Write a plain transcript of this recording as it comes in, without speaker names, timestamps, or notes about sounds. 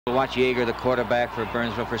Watch Yeager, the quarterback for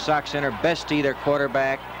Burnsville. For Sauk Center, Bestie, their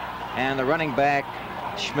quarterback, and the running back,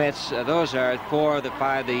 Schmitz. Those are 4 of the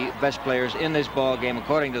 5 the best players in this ball game,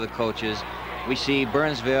 according to the coaches. We see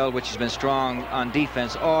Burnsville, which has been strong on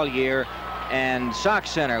defense all year, and Sauk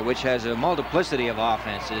Center, which has a multiplicity of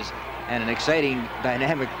offenses and an exciting,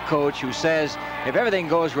 dynamic coach who says, if everything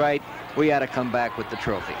goes right, we ought to come back with the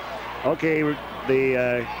trophy. Okay,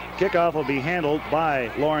 the kickoff will be handled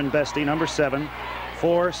by Lauren Bestie, number 7,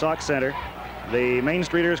 for Sauk Center. The Main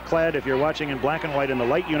Streeters clad, if you're watching, in black and white in the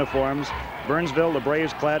light uniforms. Burnsville, the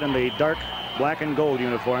Braves, clad in the dark black and gold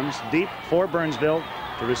uniforms. Deep for Burnsville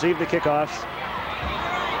to receive the kickoffs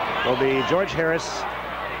will be George Harris,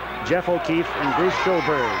 Jeff O'Keefe, and Bruce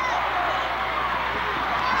Schoberg.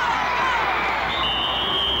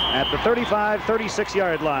 At the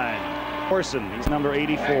 35-36-yard line, Orson, he's number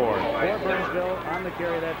 84. For Burnsville on the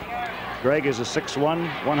carry, that Greg is a 6'1",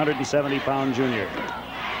 170-pound junior.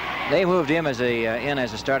 They moved him as in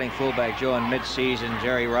as a starting fullback, Joe, in mid-season.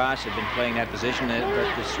 Jerry Ross had been playing that position. The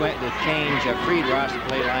change freed Ross to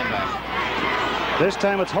play linebacker. This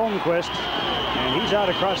time it's Holmquist, and he's out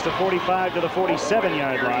across the 45 to the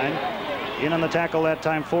 47-yard line. In on the tackle that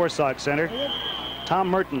time for Sauk Center, Tom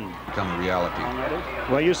Merton. Become a reality.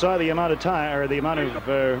 Well, you saw the amount of time, or the amount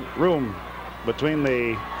of room between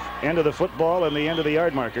the end of the football and the end of the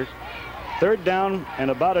yard marker. 3rd down and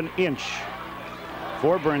about an inch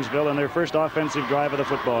for Burnsville in their first offensive drive of the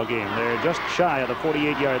football game. They're just shy of the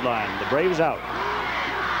 48-yard line. The Braves out.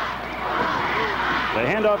 The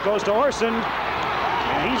handoff goes to Orson,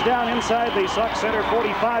 and he's down inside the Sauk Center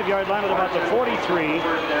 45-yard line at about the 43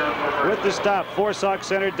 with the stop for Sauk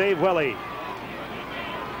Center, Dave Welly.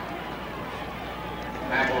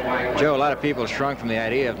 Joe, a lot of people shrunk from the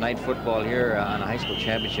idea of night football here on a high school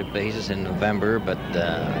championship basis in November, but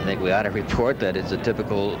I think we ought to report that it's a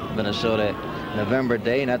typical Minnesota November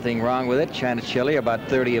day. Nothing wrong with it. China chilly, about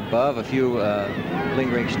 30 above, a few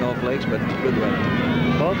lingering snowflakes, but good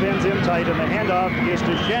weather. Both ends in tight, and the handoff is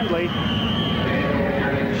to Shandley.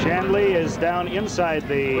 Shandley is down inside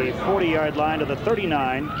the 40-yard line to the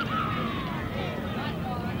 39.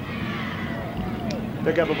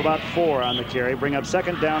 Pick up of about 4 on the carry. Bring up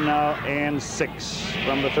 2nd down now and 6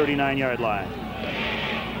 from the 39-yard line.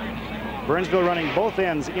 Burnsville running both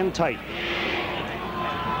ends in tight.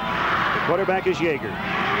 The quarterback is Yeager.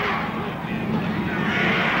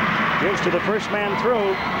 Gives to the first man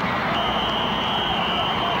through.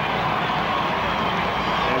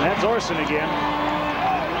 And that's Orson again.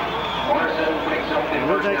 And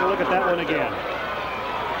we'll take a look at that one again.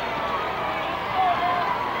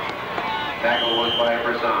 Tackle was by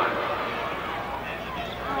Brisson.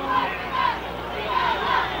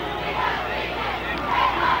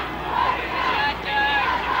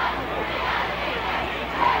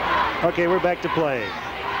 Okay, we're back to play.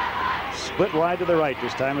 Split wide to the right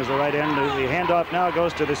this time as the right end. The handoff now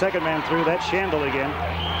goes to the 2nd man through. That's Shandle again.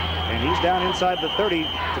 And he's down inside the 30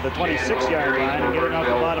 to the 26-yard line and getting off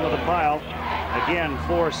the bottom of the pile. Again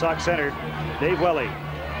for Sauk Center, Dave Welly.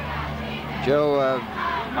 Joe,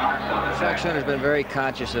 Sauk Center's been very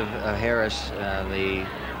conscious of Harris, the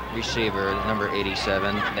receiver, number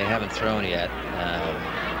 87. They haven't thrown yet.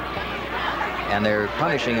 And they're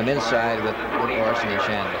punishing him inside with Orson and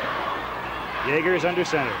Shandler. Yeager is under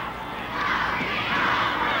center.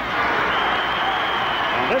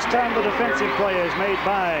 And this time the defensive play is made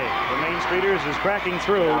by the Main Streeters, is cracking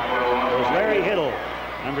through. It was Larry Hiddle,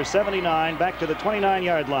 number 79, back to the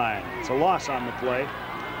 29-yard line. It's a loss on the play.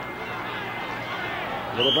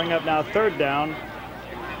 It'll bring up now 3rd down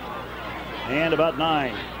and about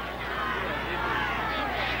 9.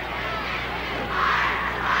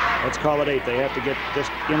 Let's call it 8. They have to get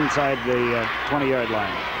just inside the 20-yard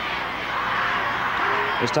line.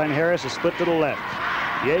 This time Harris is split to the left.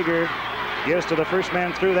 Yeager gives to the first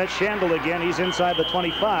man through. That's Shandle again. He's inside the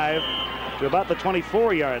 25 to about the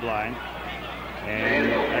 24-yard line.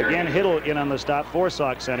 And again, Hiddle in on the stop for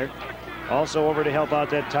Sauk Center. Also over to help out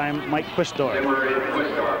that time, Mike Quistor.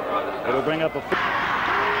 It'll bring up a...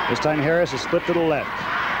 This time Harris is split to the left.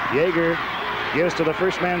 Yeager gives to the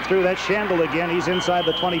first man through. That's Shandle again. He's inside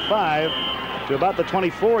the 25 to about the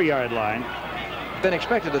 24-yard line. Been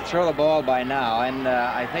expected to throw the ball by now, and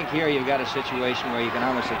I think here you've got a situation where you can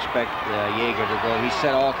almost expect Yeager to go. He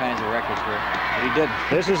set all kinds of records for it, but he didn't.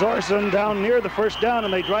 This is Orson down near the 1st down,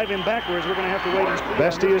 and they drive him backwards. We're going to have to wait and see.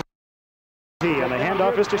 Bestie is... And the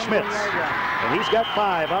handoff is to Schmitz. And he's got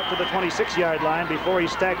 5 out to the 26-yard line before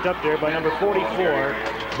he's stacked up there by number 44,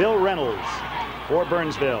 Bill Reynolds, for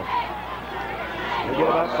Burnsville. We'll get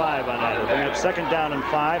about 5 on that. We'll bring up 2nd down and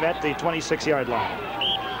 5 at the 26-yard line.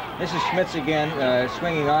 This is Schmitz again,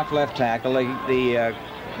 swinging off left tackle. The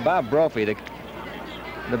Bob Brophy, the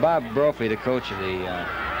Bob Brophy, the coach of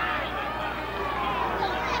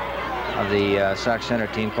the Sauk Center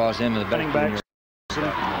team, calls him the running back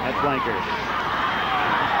at flanker.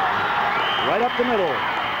 Right up the middle.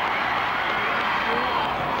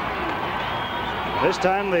 This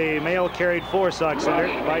time the male carried for Sauk Center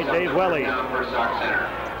by Dave Welly.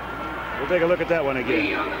 We'll take a look at that one again.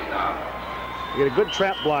 You get a good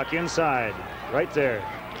trap block inside, right there.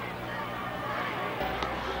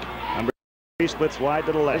 Number 3 splits wide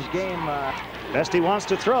to the left. This game, Bestie wants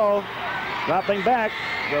to throw, dropping back.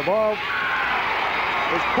 The ball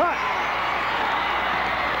is caught.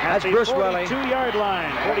 That's Bruce Welly. 42-yard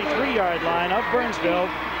line, 43-yard line of Burnsville.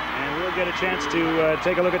 And we'll get a chance to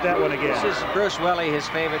take a look at that one again. This is Bruce Welly, his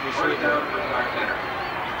favorite receiver.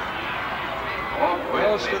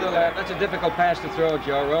 Rolls to the left. That's a difficult pass to throw,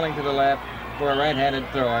 Joe. Rolling to the left for a right-handed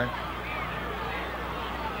thrower.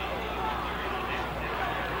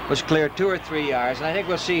 Was cleared 2 or 3 yards, and I think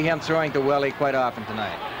we'll see him throwing to Welly quite often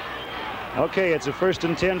tonight. Okay, it's a 1st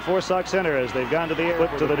and 10 for Sauk Center as they've gone to the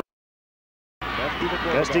flip to the.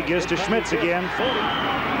 Bestie gives to Schmitz again.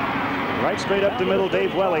 Right straight up the middle,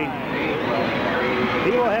 Dave Welly.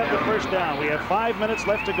 He will have the first down. We have 5 minutes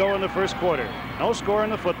left to go in the first quarter. No score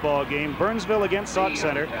in the football game. Burnsville against Sauk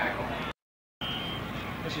Center.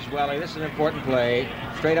 This is Welly. This is an important play.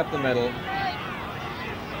 Straight up the middle.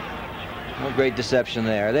 No great deception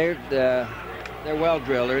there. They're well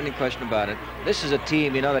drilled. There isn't any question about it. This is a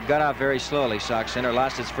team, you know, that got out very slowly. Sauk Center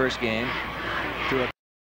lost its first game to a.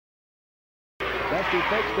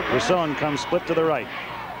 Brisson comes split to the right.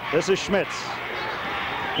 This is Schmitz.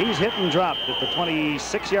 He's hit and dropped at the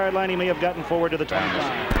 26-yard line. He may have gotten forward to the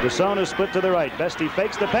 25. Brisson is split to the right. Bestie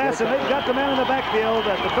fakes the pass, and they've got the man in the backfield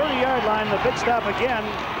at the 30-yard line. The big stop again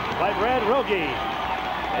by Brad Rogie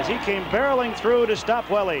as he came barreling through to stop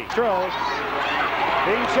Welly. Throw.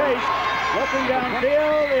 Being chased. Looking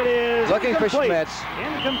downfield. It is looking for Schmitz.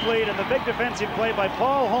 Incomplete, and the big defensive play by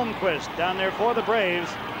Paul Holmquist down there for the Braves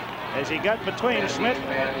as he got between Schmidt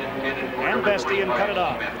and Bestie and cut it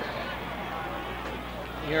off.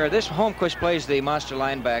 Here, this Holmquist plays the monster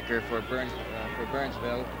linebacker for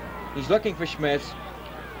Burnsville. He's looking for Schmitz.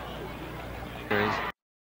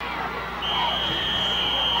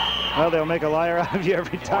 Well, they'll make a liar out of you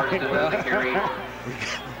every time.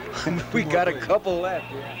 We got a couple left.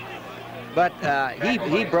 But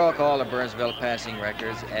he broke all the Burnsville passing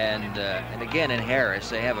records, and again in Harris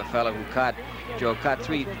they have a fellow who caught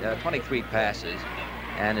 23 passes,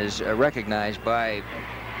 and is recognized by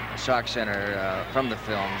Sauk Center from the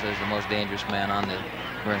films as the most dangerous man on the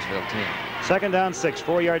Burnsville team. 2nd down 6,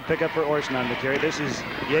 4-yard pickup for Orson on the carry. This is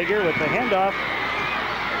Yeager with the handoff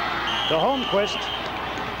to Holmquist,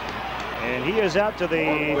 and he is out to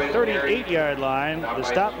the 38-yard line. The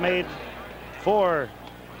stop made for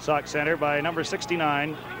Sauk Center by number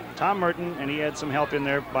 69, Tom Merton, and he had some help in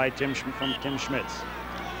there by Tim Schmitz.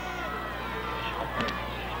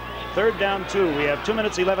 3rd down 2. We have 2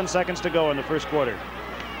 minutes 11 seconds to go in the first quarter.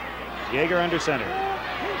 Yeager under center.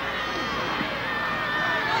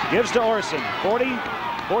 Gives to Orson,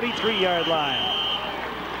 43-yard line.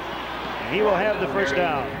 And he will have the first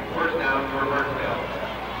down.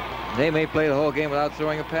 They may play the whole game without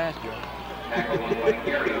throwing a pass, Joe.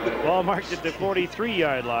 Ball marked at the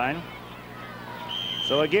 43-yard line.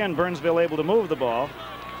 So again, Burnsville able to move the ball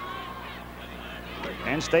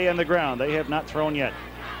and stay on the ground. They have not thrown yet.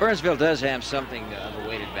 Burnsville does have something of a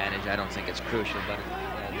weight advantage. I don't think it's crucial, but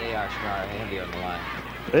they are strong, heavier on the line.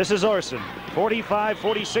 This is Orson, 45,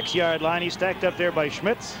 46-yard line. He's stacked up there by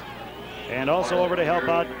Schmitz, and also over to help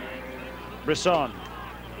out Brisson.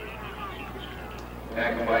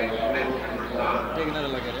 Take another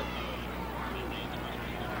look at it.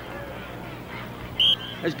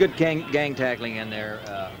 There's good gang tackling in there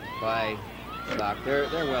by Sauk. They're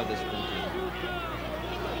well disciplined team.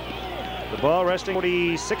 The ball resting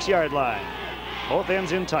 46-yard line. Both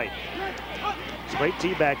ends in tight. Straight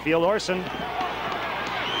T backfield. Orson.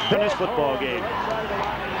 Finished football game.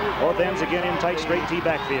 Both ends again in tight, straight T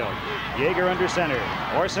backfield. Yeager under center.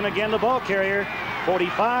 Orson again the ball carrier.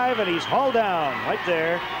 45, and he's hauled down right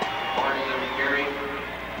there.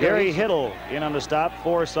 Gary Hiddle in on the stop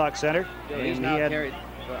for Sauk Center. And he had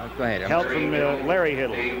go ahead. help from Larry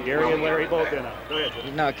Hiddle. Gary and Larry both in. Go ahead.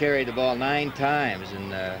 He's now carried the ball 9 times in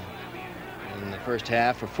the first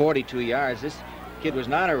half for 42 yards. This kid was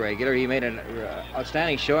not a regular. He made an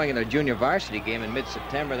outstanding showing in a junior varsity game in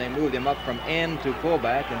mid-September. They moved him up from end to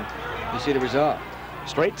fullback, and you see the result.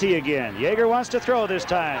 Straight T again. Yeager wants to throw this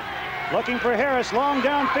time. Looking for Harris, long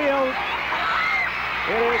downfield.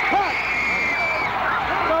 It is caught.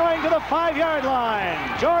 Going to the 5-yard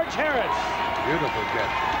line. George Harris Beautiful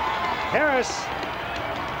catch. Harris.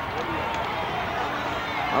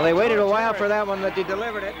 Well, they waited a while for that one, but they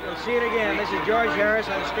delivered it. We'll see it again. This is George Harris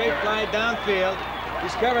on a straight fly downfield.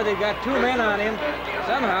 Discover they've got 2 men on him.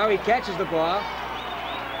 Somehow he catches the ball.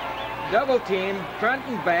 Double team, front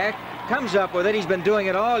and back, comes up with it. He's been doing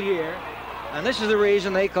it all year. And this is the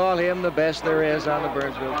reason they call him the best there is on the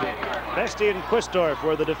Burnsville team. Bestie and Quistorf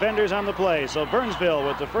were the defenders on the play. So Burnsville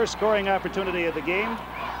with the first scoring opportunity of the game.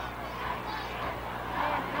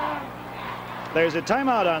 There's a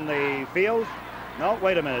timeout on the field. No,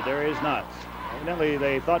 wait a minute, there is not. Evidently,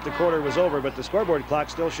 they thought the quarter was over, but the scoreboard clock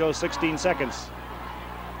still shows 16 seconds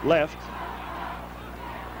left.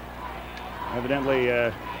 Evidently,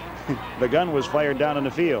 the gun was fired down in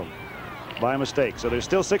the field by mistake. So there's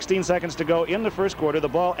still 16 seconds to go in the first quarter. The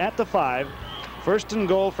ball at the 5. First and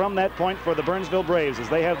goal from that point for the Burnsville Braves as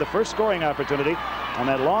they have the first scoring opportunity on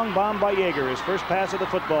that long bomb by Yeager, his first pass of the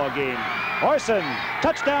football game. Orson,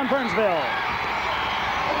 touchdown Burnsville.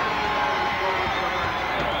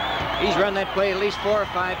 He's run that play at least 4 or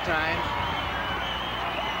 5 times.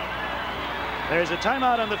 There's a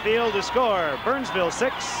timeout on the field to score. Burnsville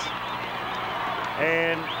 6.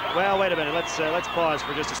 And, well, wait a minute. Let's pause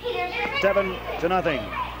for just a 7-0.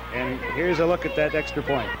 And here's a look at that extra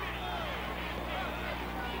point.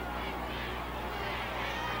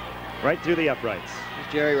 Right through the uprights.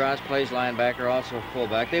 Jerry Ross plays linebacker, also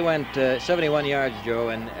fullback. They went 71 yards, Joe,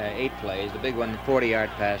 in 8 plays. The big one, 40-yard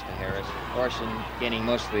pass to Harris. Orson gaining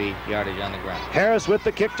most of the yardage on the ground. Harris with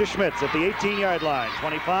the kick to Schmitz at the 18-yard line.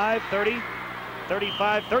 25, 30,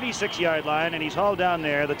 35, 36-yard line, and he's hauled down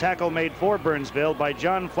there. The tackle made for Burnsville by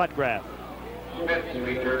John Flatgraf.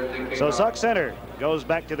 So Sauk Center goes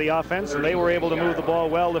back to the offense, and they were able to move the ball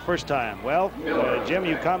well the first time. Well, Jim,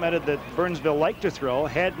 you commented that Burnsville liked to throw,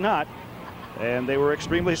 had not, and they were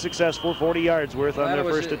extremely successful, 40 yards worth on their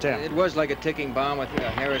first attempt. It was like a ticking bomb with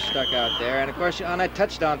Harris stuck out there. And, of course, on that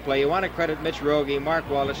touchdown play, you want to credit Mitch Rogie, Mark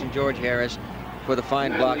Wallace, and George Harris for the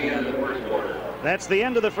fine blocking on the first quarter. That's the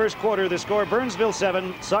end of the first quarter. The score, Burnsville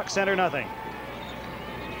 7, Sauk Center nothing.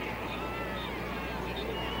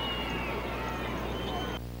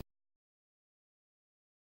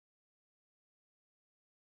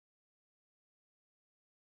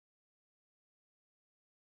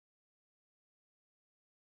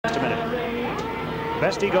 Just a minute.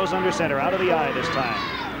 Bestie goes under center, out of the eye this time.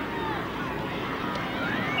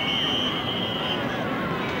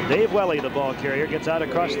 Dave Welly, the ball carrier, gets out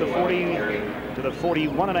across the 40 to the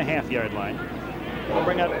 41.5-yard line. We'll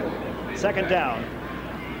bring up second down.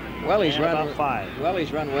 Welly's run about 5.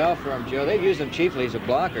 Welly's run well for him, Joe. They've used him chiefly as a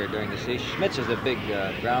blocker during the season. Schmitz is a big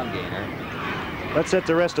ground gainer. Let's hit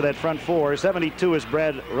the rest of that front 4. 72 is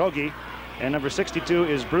Brad Rogie, and number 62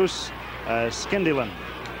 is Bruce Skindelen.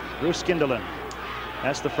 Bruce Skindelen.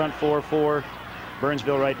 That's the front 4 for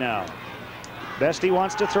Burnsville right now. Bestie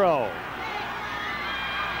wants to throw.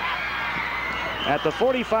 At the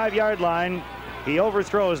 45-yard line, he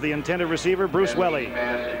overthrows the intended receiver, Bruce Welly.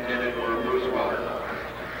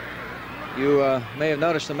 You may have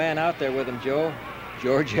noticed the man out there with him, Joe,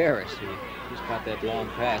 George Harris, who just caught that long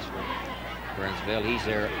pass from Burnsville. He's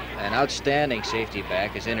an outstanding safety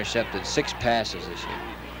back, has intercepted 6 passes this year.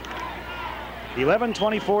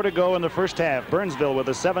 11:24 to go in the first half. Burnsville with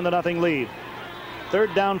a 7-0 lead.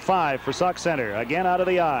 Third down 5 for Sauk Center. Again out of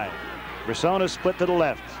the eye. Brisson is split to the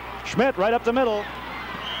left. Schmidt right up the middle.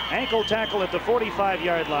 Ankle tackle at the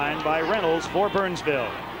 45-yard line by Reynolds for Burnsville.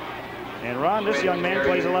 And Ron, this young man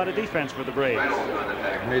plays a lot of defense for the Braves.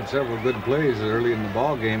 Made several good plays early in the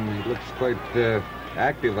ball game. He looks quite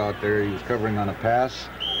active out there. He was covering on a pass.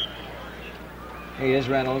 He is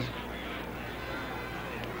Reynolds.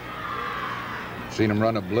 Seen him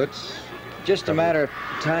run a blitz. Just a matter of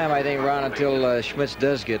time, I think, Ron, until Schmitz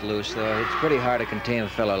does get loose, though. It's pretty hard to contain a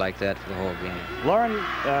fellow like that for the whole game. Lauren,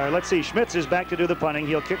 let's see, Schmitz is back to do the punting.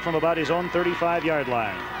 He'll kick from about his own 35-yard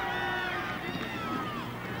line.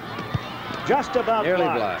 Just about nearly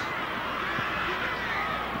blocked.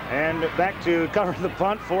 And back to cover the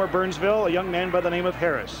punt for Burnsville, a young man by the name of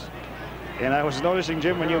Harris. And I was noticing,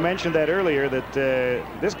 Jim, when you mentioned that earlier, that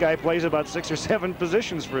this guy plays about 6 or 7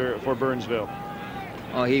 positions for Burnsville.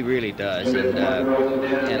 Oh, he really does,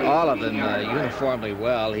 and all of them uniformly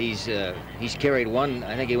well. He's carried one.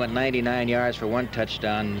 I think he went 99 yards for 1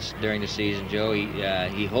 touchdown during the season, Joe.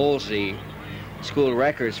 He holds the school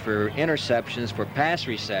records for interceptions, for pass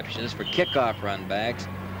receptions, for kickoff runbacks,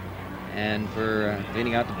 and for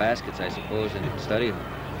cleaning out the baskets, I suppose, and study them.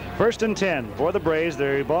 First and 10 for the Braves.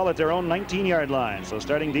 Their ball at their own 19-yard line, so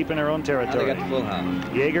starting deep in their own territory. Now they got the full house.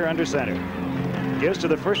 Yeager under center. Gives to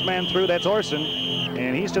the first man through, that's Orson,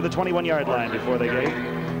 and he's to the 21-yard line before they gave.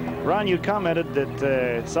 Ron, you commented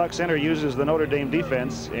that Sauk Center uses the Notre Dame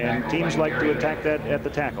defense, and teams like to attack that at the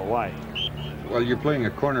tackle. Why? Well, you're playing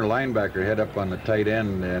a corner linebacker head up on the tight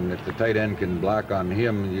end, and if the tight end can block on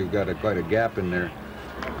him, you've got quite a gap in there.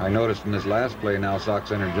 I noticed in this last play now, Sauk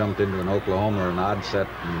Center jumped into an Oklahoma, an odd set,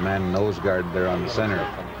 and man nose guard there on the center.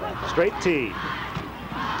 Straight T.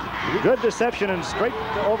 Good deception and straight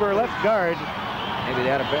over left guard. Maybe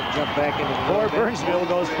they ought to jump back into the For Burnsville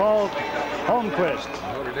goes Paul Holmquist.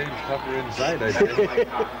 Notre Dame's tougher inside, I think.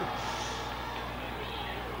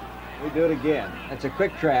 We do it again. That's a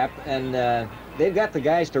quick trap, and they've got the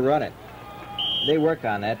guys to run it. They work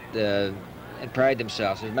on that and pride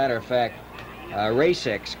themselves. As a matter of fact,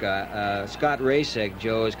 Scott Rasek,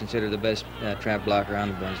 Joe, is considered the best trap blocker on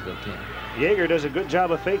the Burnsville team. Yeager does a good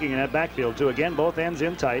job of faking in that backfield, too. Again, both ends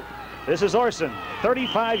in tight. This is Orson,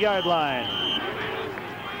 35-yard line.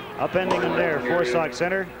 Upending him there for Sauk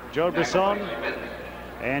Center, Joe Brisson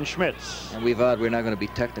and Schmitz. And we vowed we're not going to be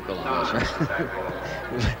technical on this, right?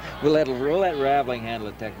 we'll let Raveling handle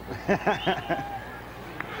it technically.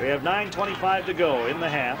 We have 9:25 to go in the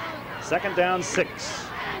half. Second down, 6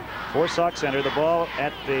 for Sauk Center. The ball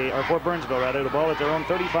or for Burnsville rather, the ball at their own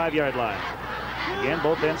 35-yard line. Again,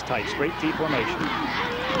 both ends tight, straight T formation.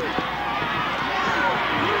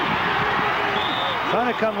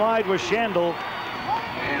 Trying to come wide was Shandel.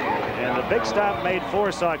 And the big stop made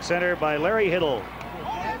for Sauk Center by Larry Hiddle,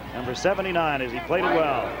 number 79, as he played it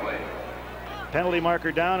well. Penalty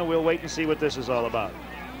marker down, and we'll wait and see what this is all about.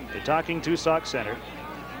 They're talking to Sauk Center.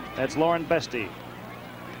 That's Lauren Bestie.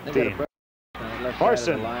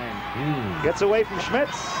 Parson gets away from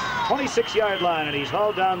Schmitz. 26-yard line, and he's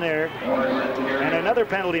hauled down there. And another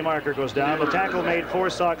penalty marker goes down. The tackle made for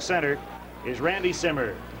Sauk Center is Randy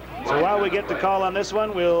Simmer. So while we get the call on this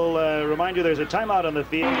one, we'll remind you there's a timeout on the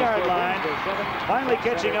 5-yard line. Finally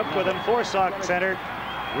catching up with him for Sauk Center.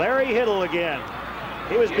 Larry Hiddle again.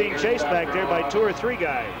 He was being chased back there by 2 or 3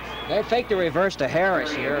 guys. They faked the reverse to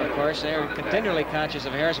Harris here, of course. They're continually conscious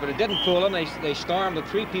of Harris, but it didn't fool them. They stormed with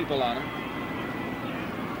 3 people on him.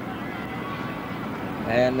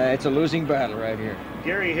 And it's a losing battle right here.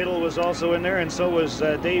 Gary Hiddle was also in there, and so was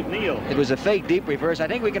Dave Neal. It was a fake deep reverse. I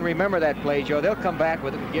think we can remember that play, Joe. They'll come back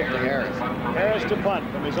with it and give it to Harris. Harris to punt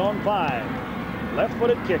from his own 5.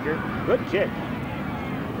 Left-footed kicker. Good kick.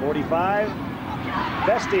 45.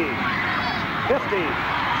 Bestie. 50.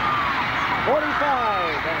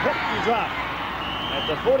 45. And hit and drop at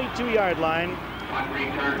the 42-yard line.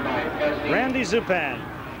 Randy Zupan.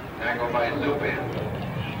 Tackle by Zupan.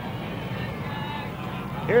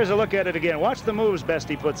 Here's a look at it again. Watch the moves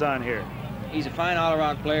Bestie puts on here. He's a fine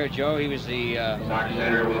all-around player, Joe. He was the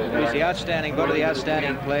outstanding, voted the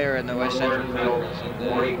outstanding player in the West Central Conference.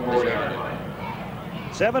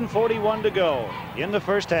 7:41 to go in the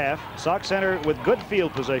first half. Sauk Center with good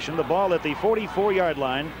field position. The ball at the 44-yard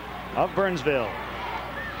line of Burnsville.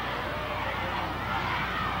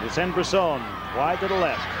 It's in Brisson, wide to the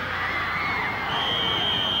left.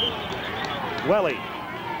 Welly.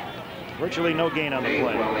 Virtually no gain on the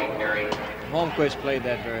play. Holmquist played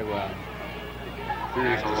that very well.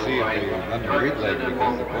 Curious to see if they run the read leg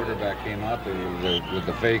because the quarterback came out there with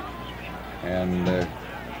the fake and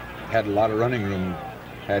had a lot of running room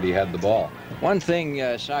had he had the ball. One thing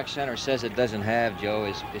Sauk Center says it doesn't have, Joe,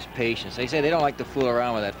 is patience. They say they don't like to fool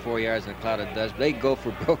around with that 4 yards in a cloud of dust. They go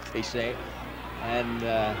for broke, they say, and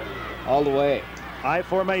all the way. High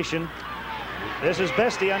formation. This is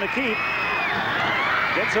Bestie on the keep.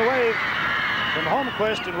 Gets away from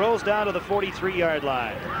Holmquist and rolls down to the 43-yard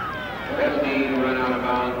line. Bestie run out of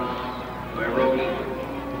bounds by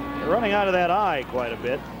Rogan. They're running out of that eye quite a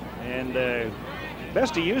bit, and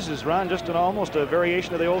Bestie uses, Ron, just almost a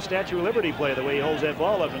variation of the old Statue of Liberty play, the way he holds that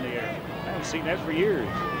ball up in the air. I haven't seen that for years.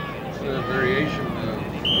 It's a variation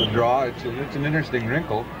of the draw. It's an interesting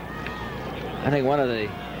wrinkle. I think one of the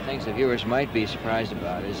things the viewers might be surprised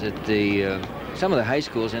about is that some of the high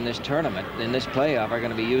schools in this tournament, in this playoff, are going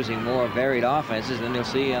to be using more varied offenses than you'll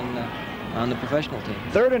see on the professional team.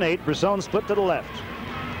 3rd and 8. Brisson split to the left.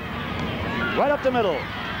 Right up the middle.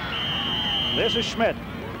 This is Schmidt.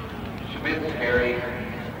 Schmidt carry.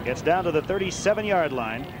 Gets down to the 37-yard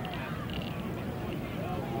line.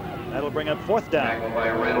 That'll bring up 4th down. Tackle by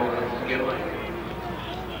Reynolds and Skidley.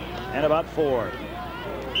 And about 4.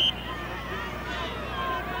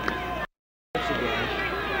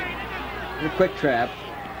 A quick trap,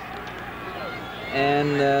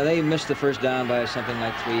 and they missed the first down by something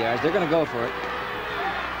like 3 yards. They're going to go for it.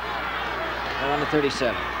 They're on the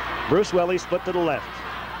 37. Bruce Welly split to the left.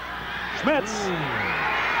 Schmitz.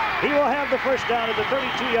 He will have the first down at the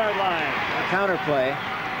 32-yard line. A counter play.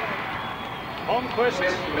 Holmquist.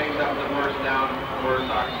 Smith makes up the first down for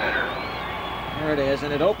Sauk Center. There it is,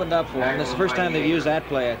 and it opened up for him. This is the first time they've used that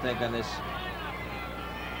play, I think, on this.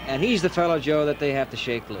 And he's the fellow, Joe, that they have to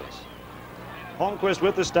shake loose. Holmquist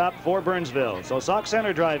with the stop for Burnsville. So Sauk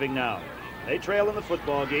Center driving now. They trail in the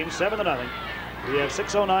football game 7-0. We have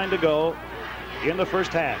 6:09 to go in the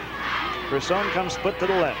first half. Brisson comes split to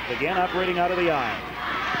the left, again operating out of the eye.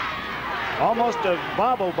 Almost a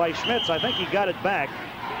bobble by Schmitz. I think he got it back.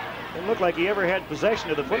 Didn't look like he ever had possession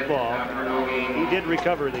of the football. He did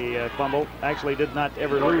recover the fumble. Actually did not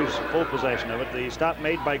ever lose full possession of it. The stop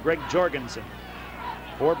made by Greg Jorgensen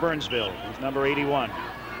for Burnsville. He's number 81.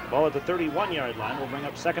 Ball at the 31-yard line will bring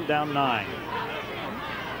up 2nd down 9.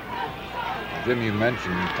 Jim, you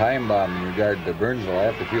mentioned time bomb in regard to Burnsville. I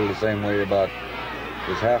have to feel the same way about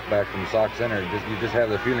this halfback from Sauk Center. You just have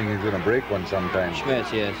the feeling he's going to break one sometime.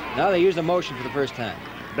 Schmitz, yes. Now they use the motion for the first time.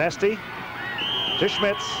 Bestie to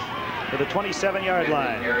Schmitz to the 27-yard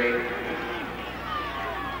line.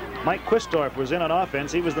 Mike Quistorf was in on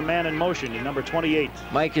offense. He was the man in motion, number 28.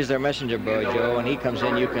 Mike is their messenger boy, Joe. When he comes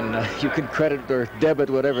in, you can credit or debit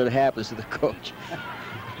whatever that happens to the coach.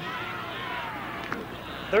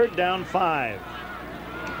 3rd down 5.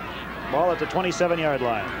 Ball at the 27-yard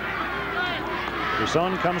line.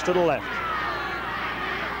 Brisson comes to the left.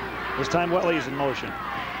 This time Welly's in motion.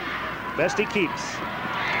 Bestie keeps.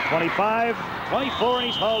 25, 24, and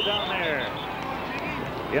he's hauled down there.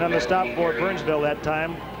 In on the stop for Burnsville that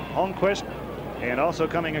time, Holmquist, and also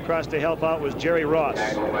coming across to help out was Jerry Ross.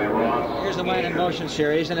 Here's the man in motion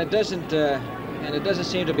series, and it doesn't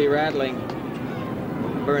seem to be rattling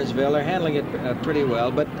Burnsville. They're handling it pretty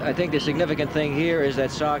well, but I think the significant thing here is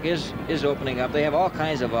that Sauk is opening up. They have all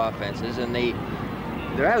kinds of offenses, and the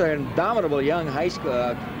rather indomitable young high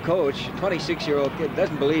school coach, 26-year-old kid,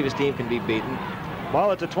 doesn't believe his team can be beaten.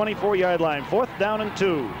 Ball at the 24-yard line, 4th down and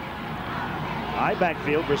 2. High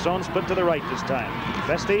backfield, Brisson split to the right this time.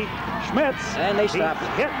 Bestie, Schmitz. And they stopped.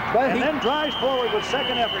 Hit, and then drives forward with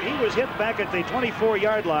second effort. He was hit back at the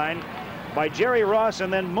 24-yard line by Jerry Ross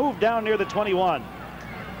and then moved down near the 21.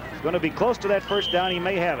 He's going to be close to that first down. He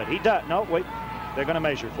may have it. He does. No, wait. They're going to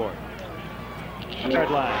measure for it. Yard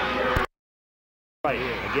line. Right,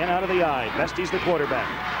 again out of the eye. Bestie's the quarterback.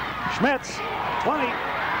 Schmitz, 20,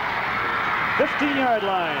 15-yard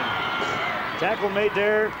line. Tackle made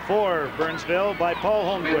there for Burnsville by Paul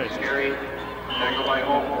Holmquist. Tackle by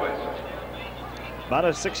Holmquist. About a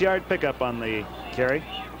 6-yard pickup on the carry.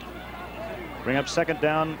 Bring up 2nd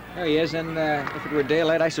down. There he is, and if it were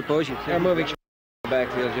daylight, I suppose they're moving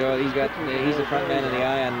backfield, Joe. He's the front man in the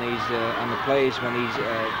eye on these on the plays when he's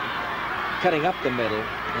cutting up the middle,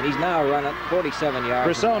 and he's now run at 47 yards.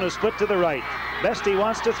 Brisson is split to the right. Bestie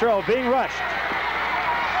wants to throw, being rushed.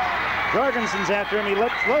 Jorgensen's after him. He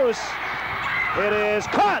lets loose. It is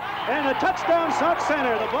caught, and a touchdown, Sauk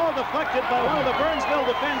Center. The ball deflected by one of the Burnsville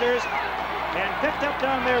defenders and picked up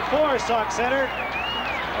down there for Sauk Center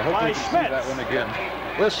by Schmitz. That one again.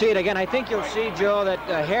 We'll see it again. I think you'll see, Joe, that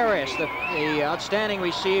Harris, the outstanding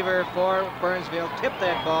receiver for Burnsville, tipped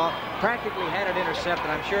that ball, practically had it intercepted.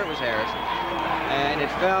 I'm sure it was Harris. And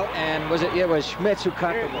it fell, and it was Schmitz who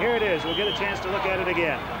caught the ball. Here it is. We'll get a chance to look at it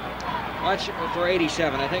again. Watch for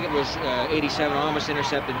 87. I think it was 87, almost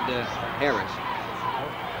intercepted Harris.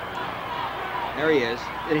 There he is.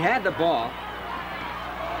 It had the ball.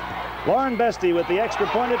 Lauren Bestie with the extra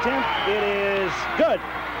point attempt. It is good.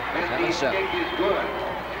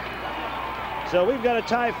 So we've got a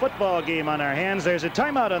tie football game on our hands. There's a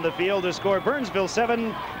timeout on the field to score Burnsville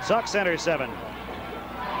 7, Sauk Center 7.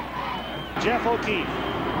 Jeff O'Keefe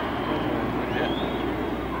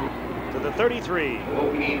to the 33.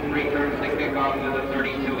 O'Keefe returns the kickoff to the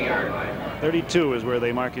 32-yard line. 32 is where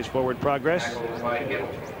they mark his forward progress. Tackled by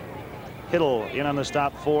Hiddle in on the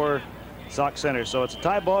stop for Sauk Center. So it's a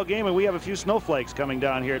tie ball game, and we have a few snowflakes coming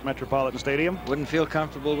down here at Metropolitan Stadium. Wouldn't feel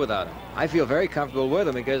comfortable without him. I feel very comfortable with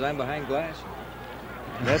him because I'm behind glass.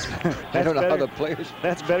 That's I don't know better. how the players.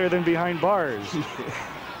 That's better than behind bars.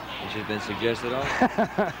 Which has been suggested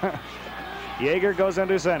also. Yeager goes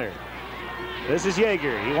under center. This is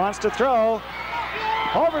Yeager. He wants to throw.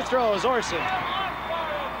 Overthrows Orson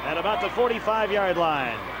at about the 45-yard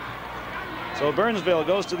line. So Burnsville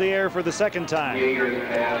goes to the air for the second time.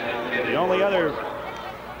 The only other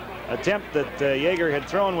attempt that Yeager had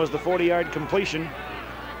thrown was the 40-yard completion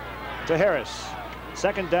to Harris.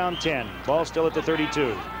 2nd down 10. Ball still at the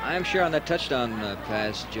 32. I'm sure on that touchdown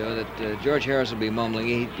pass, Joe, that George Harris will be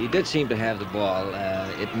mumbling. He did seem to have the ball.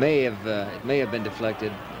 It may have been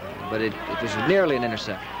deflected, but it was nearly an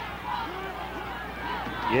interception.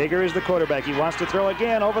 Yeager is the quarterback. He wants to throw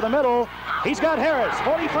again over the middle. He's got Harris.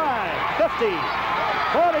 45, 50,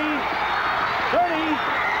 40,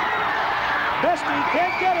 Best he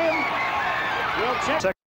can't get him. We'll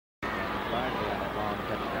check.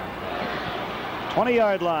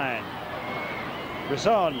 20-yard line.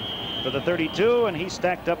 Brisson to the 32, and he's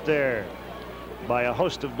stacked up there by a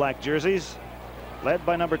host of black jerseys, led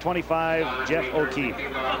by number 25, Jeff O'Keefe.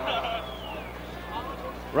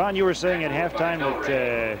 Ron, you were saying at halftime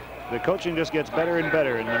that the coaching just gets better and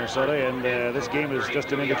better in Minnesota, and this game is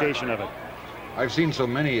just an indication of it. I've seen so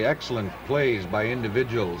many excellent plays by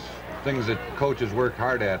individuals, things that coaches work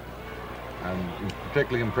hard at. I'm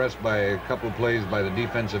particularly impressed by a couple of plays by the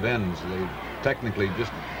defensive ends. They technically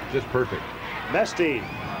just perfect. Mesty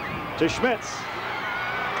to Schmitz.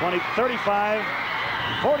 20, 35,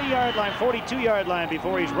 40-yard line, 42-yard line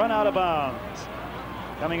before he's run out of bounds.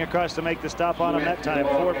 Coming across to make the stop on him that time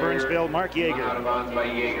for Burnsville, Mark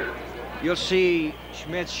Yeager. You'll see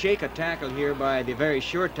Schmitz shake a tackle here by the very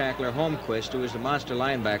short tackler Holmquist, who is the monster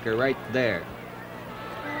linebacker right there.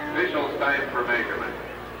 Officials time for measurement.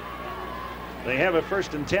 They have a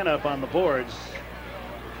 1st and 10 up on the boards,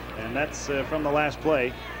 and that's from the last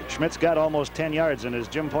play. Schmitz got almost 10 yards, and as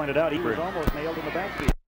Jim pointed out, he was almost nailed in the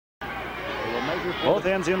backfield. Both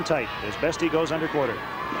ends in tight as Bestie goes under quarter.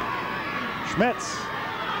 Schmitz,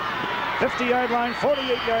 50-yard line,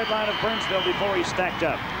 48-yard line of Burnsville before he's stacked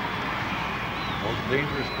up. Most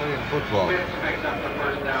dangerous play in football.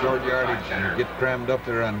 Short yardage, and you get crammed up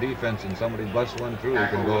there on defense, and somebody busts one through, it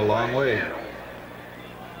can go a long way.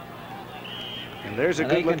 And there's a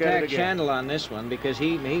good look at it again. Chandler on this one because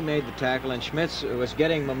he made the tackle, and Schmitz was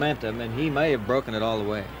getting momentum, and he may have broken it all the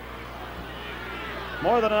way.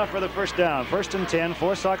 More than enough for the first down. 1st and 10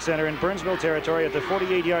 for Sauk Center in Burnsville territory at the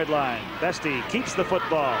 48-yard line. Bestie keeps the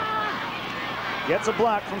football. Gets a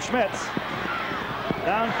block from Schmitz.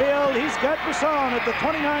 Downfield, he's got Brisson at the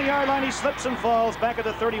 29-yard line. He slips and falls back at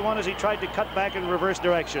the 31 as he tried to cut back in reverse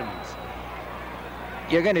directions.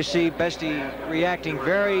 You're going to see Bestie reacting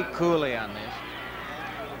very coolly on this.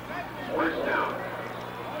 First down.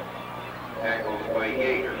 Tackled by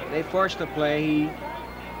Yeager. They force the play. He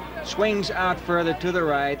swings out further to the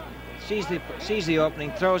right, sees the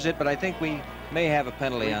opening, throws it, but I think we may have a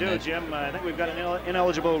penalty on this. Jim. I think we've got an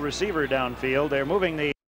ineligible receiver downfield. They're moving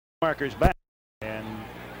the markers back, and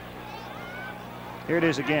here it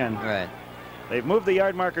is again. Right. They've moved the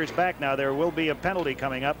yard markers back now. There will be a penalty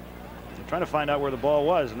coming up. They're trying to find out where the ball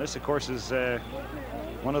was, and this, of course, is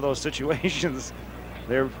one of those situations.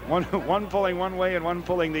 They're one pulling one way and one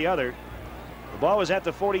pulling the other. The ball was at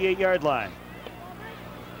the 48-yard line.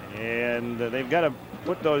 And they've got to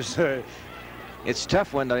put those. It's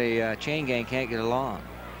tough when the chain gang can't get along.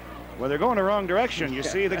 Well, they're going the wrong direction. You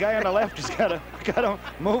see, the guy on the left has got to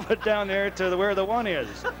move it down there to where the one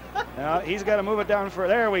is. Now he's got to move it down for.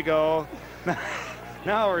 There we go.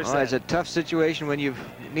 Now we're set. It's a tough situation when you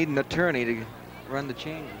need an attorney to run the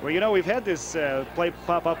chain. Well, you know, we've had this play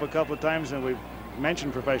pop up a couple of times, and we've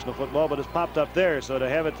mentioned professional football, but it's popped up there. So to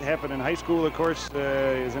have it happen in high school, of course,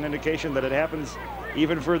 is an indication that it happens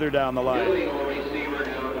even further down the line.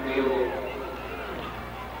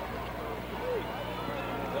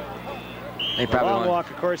 The long walk,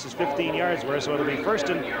 of course, is 15 yards worth, so it'll be 1st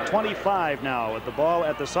and 25 now with the ball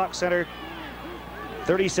at the Sauk Center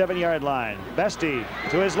 37-yard line. Bestie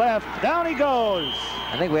to his left. Down he goes.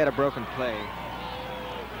 I think we had a broken play.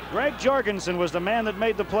 Greg Jorgensen was the man that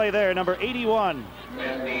made the play there, number 81.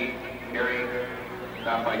 Bestie carry,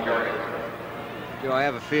 stopped by Jorgensen. You know, I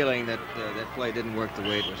have a feeling that that play didn't work the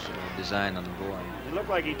way it was designed on the board. It looked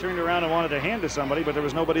like he turned around and wanted to hand to somebody, but there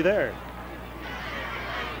was nobody there.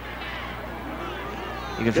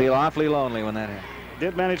 You can feel awfully lonely when that happens.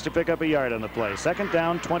 Did manage to pick up a yard on the play. 2nd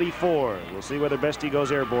down, 24. We'll see whether Bestie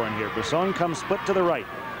goes airborne here. Brisson comes split to the right.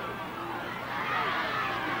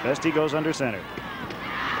 Bestie goes under center.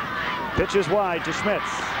 Pitches wide to Schmitz.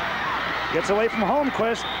 Gets away from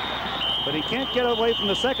Holmquist, but he can't get away from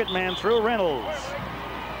the second man through Reynolds.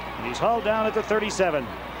 And he's hauled down at the 37.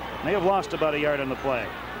 May have lost about a yard on the play.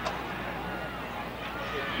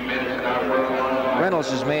 Reynolds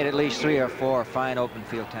has made at least 3 or 4 fine open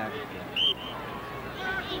field tackles.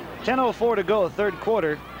 10:04 to go, 3rd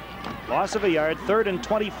quarter. Loss of a yard, 3rd and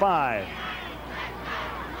 25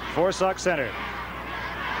 for Sauk Center.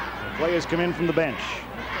 The players come in from the bench.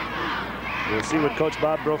 We'll see what Coach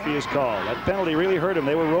Bob Brophy has called. That penalty really hurt him.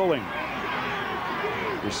 They were rolling.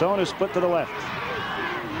 Brisson is split to the left.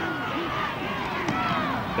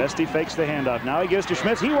 Bestie fakes the handoff. Now he gives to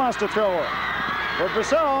Schmitz. He wants to throw for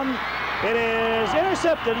Brisson. It is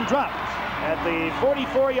intercepted and dropped at the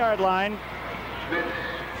 44-yard line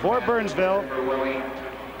for Burnsville.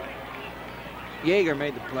 Yeager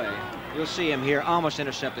made the play. You'll see him here almost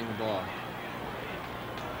intercepting the ball.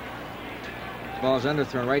 The ball's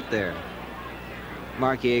underthrown right there.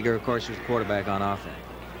 Mark Yeager, of course, was quarterback on offense.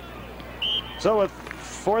 So with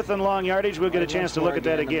 4th and long yardage, we'll get a chance to look at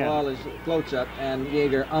that again. The ball floats up, and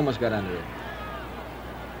Yeager almost got under it.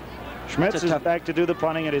 Schmitz is back to do the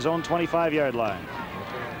punting at his own 25-yard line.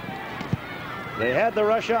 They had the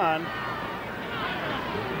rush on.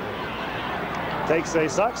 Takes a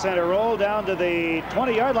Sauk Center roll down to the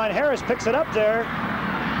 20-yard line. Harris picks it up there.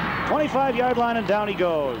 25-yard line, and down he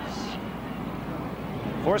goes.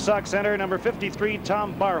 For Sauk Center, number 53,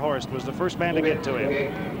 Tom Barhorst, was the first man to get to him.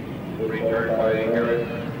 Returned by Harris.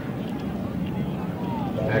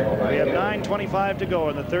 We have 9:25 to go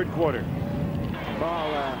in the third quarter.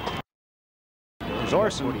 Ball,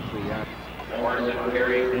 Zorson,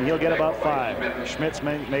 and he'll get about 5. Schmitz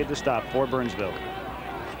made the stop for Burnsville.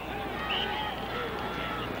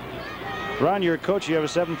 Ron, you're a coach. You have a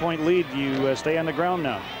 7-point lead. You stay on the ground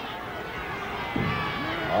now.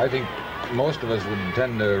 I think most of us would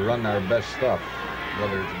tend to run our best stuff,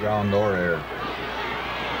 whether it's ground or air.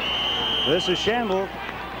 This is Shandel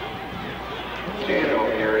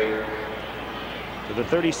to the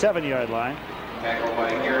 37-yard line. Tackled by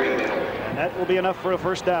Gary Hill. And that will be enough for a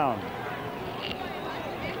first down.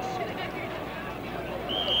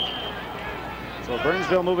 So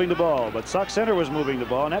Burnsville moving the ball, but Sauk Center was moving the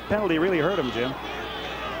ball, and that penalty really hurt him, Jim.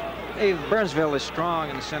 hey, Burnsville is strong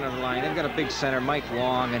in the center of the line. They've got a big center, Mike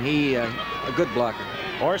Wong, and he a good blocker.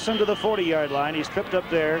 Orson to the 40-yard line. He's tripped up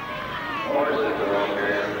there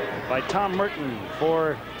by Tom Merton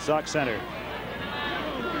for Sauk Center.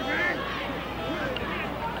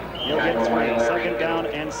 He'll get 3, 2nd down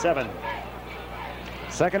and 7.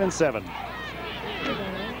 2nd and 7.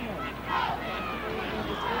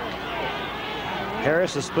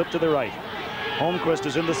 Harris is split to the right. Holmquist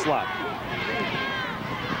is in the slot.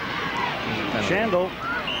 Shandel.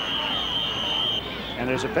 And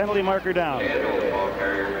there's a penalty marker down.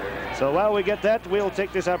 So while we get that, we'll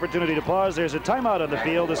take this opportunity to pause. There's a timeout on the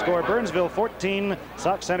field to score Burnsville 14,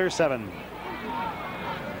 Sauk Center 7.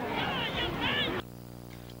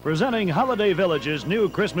 Presenting Holiday Village's new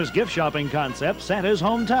Christmas gift shopping concept, Santa's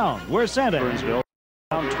Hometown, where Santa... Burnsville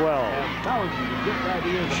down 12.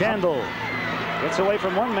 Shandel gets away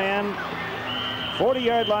from one man.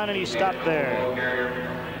 40-yard line, and he stopped there.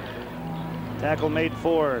 Tackle made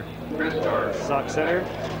for Sauk Center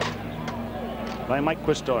by Mike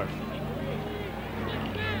Quistorf.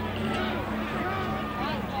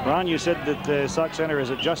 Ron, you said that the Sauk Center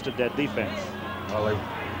has adjusted that defense. Well,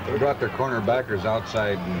 they brought their cornerbackers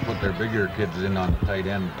outside and put their bigger kids in on the tight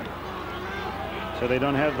end. So they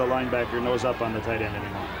don't have the linebacker nose up on the tight end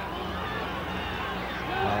anymore.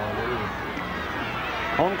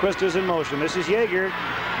 Holmquist is in motion. This is Yeager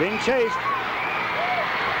being chased.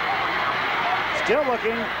 Still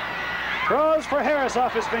looking. Throws for Harris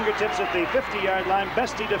off his fingertips at the 50-yard line.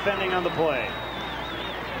 Bestie defending on the play.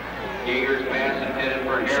 Yeager's pass intended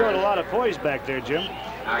for Harris. Showed a lot of poise back there, Jim.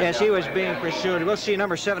 Yes, he was being pursued. We'll see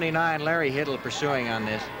number 79, Larry Hiddle, pursuing on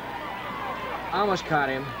this. Almost caught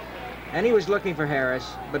him. And he was looking for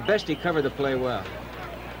Harris, but Bestie covered the play well.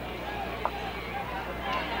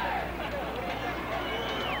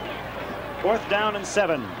 Fourth down and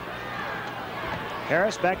 7.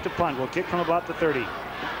 Harris back to punt. Will kick from about the 30.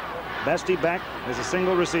 Bestie back as a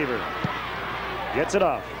single receiver. Gets it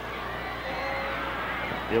off.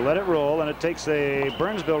 He'll let it roll, and it takes a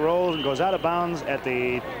Burnsville roll and goes out of bounds at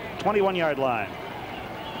the 21-yard line.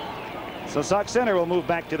 So Sauk Center will move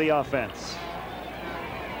back to the offense.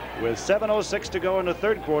 With 7:06 to go in the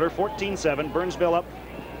third quarter, 14-7, Burnsville up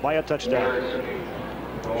by a touchdown.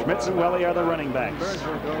 Schmitz and Welly are the running backs.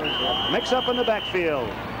 Mix up in the backfield.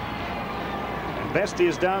 And Bestie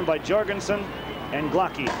is down by Jorgensen and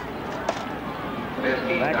Glocky.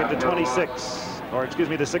 Back at the 26, or excuse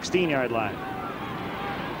me, the 16-yard line.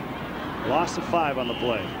 Loss of 5 on the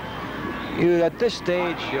play. At this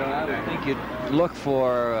stage, I would think you'd look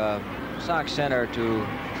for Sauk Center to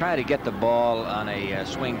try to get the ball on a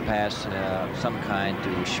swing pass of some kind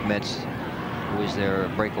to Schmitz, who is their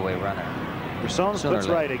breakaway runner. Brisson splits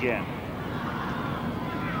right again.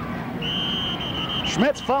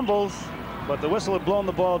 Schmitz fumbles, but the whistle had blown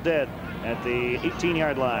the ball dead at the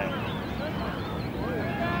 18-yard line.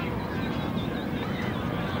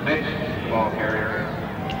 Next ball carrier.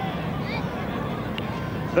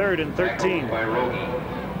 3rd and 13.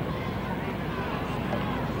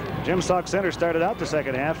 Jim, Sauk Center started out the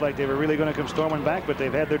second half like they were really going to come storming back, but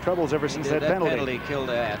they've had their troubles ever since that penalty. That penalty killed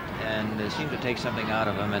that, and seemed to take something out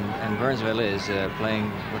of them. And Burnsville is playing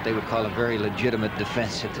what they would call a very legitimate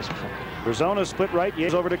defense at this point. Brisson split right.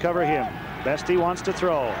 Yates over to cover him. Bestie wants to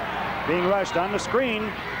throw. Being rushed on the screen.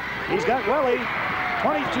 He's got Welly.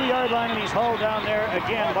 22-yard line, and he's hauled down there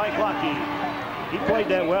again by Glocky. He played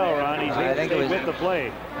that well, Ron. He's with the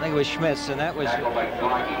play. I think it was Schmitz, and that was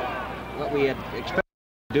what we had expected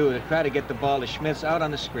to do, to try to get the ball to Schmitz out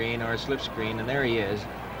on the screen or a slip screen, and there he is.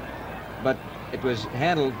 But it was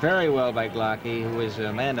handled very well by Glocky, who was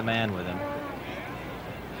man-to-man with him.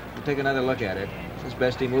 We'll take another look at it. This is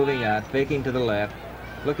Bestie moving out, faking to the left,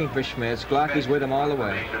 looking for Schmitz. Glocky's with him all the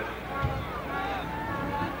way.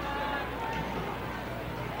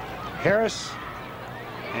 Harris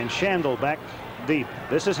and Shandel back deep.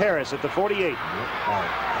 This is Harris at the 48.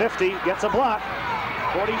 50, gets a block.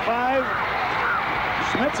 45.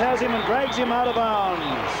 Schmitz has him and drags him out of bounds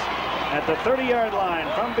at the 30-yard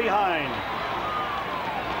line from behind.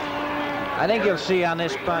 I think you'll see on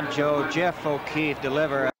this punt, Joe, Jeff O'Keefe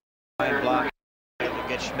deliver a line block to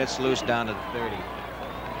get Schmitz loose down to the 30.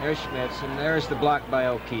 There's Schmitz, and there's the block by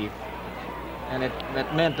O'Keefe. And it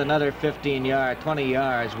meant another 20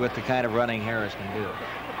 yards with the kind of running Harris can do.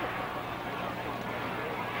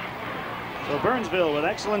 So Burnsville with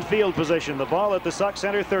excellent field position. The ball at the Sauk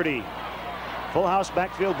Center 30. Full house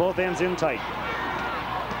backfield, both ends in tight.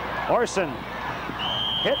 Orson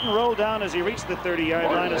hit and rolled down as he reached the 30-yard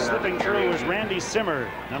line. Slipping through was Randy Simmer,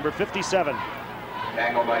 number 57.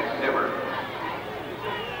 Tackle by Simmer.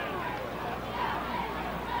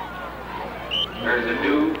 There's a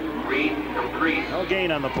new green complete. No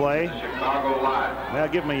gain on the play. Chicago Live. Well,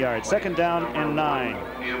 give him a yard. Second down and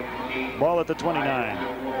 9. Ball at the 29.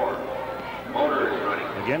 Motor is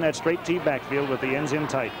running. Again, that straight T backfield with the ends in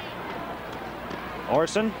tight.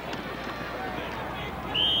 Orson,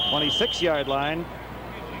 26-yard line.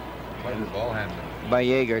 Ball handling By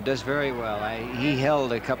Yeager, does very well. He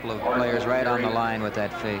held a couple of players right on the line with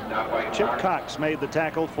that fake. Chip Cox made the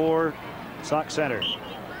tackle for Sauk Center.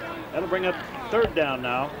 That'll bring up third down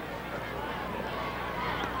now.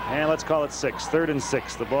 And let's call it 6. 3rd and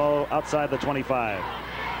 6. The ball outside the 25.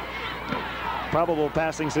 Probable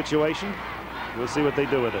passing situation. We'll see what they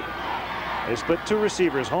do with it. They split two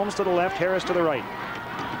receivers. Holmes to the left, Harris to the right.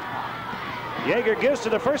 Yeager gives to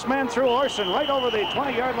the first man through Orson right over the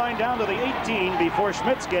 20-yard line down to the 18 before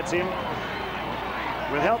Schmitz gets him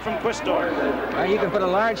with help from Quistor. You can put a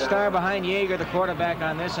large star behind Yeager, the quarterback,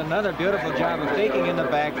 on this. Another beautiful job of faking in the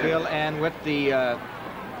backfield, and with the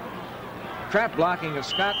trap blocking of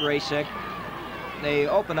Scott Rasek, they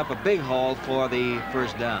open up a big hole for the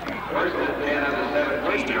first down. First and 10 on the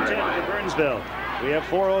 17-yard line. For Burnsville. We have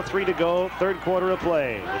 4:03 to go, third quarter of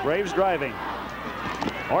play. The Braves driving.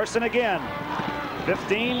 Orson again.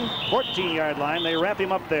 15, 14-yard line. They wrap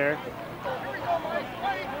him up there.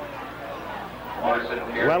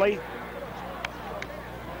 Welly.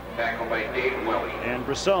 Tackle by Dave Welly. And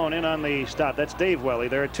Brisson in on the stop. That's Dave Welly.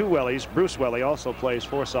 There are two Wellies. Bruce Welly also plays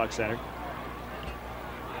for Sauk Center.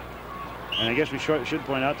 And I guess we should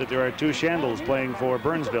point out that there are two Shandels playing for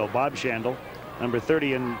Burnsville. Bob Shandel, number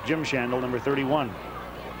 30, and Jim Shandel, number 31.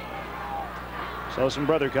 So some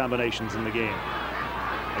brother combinations in the game.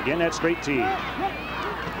 Again, that straight T.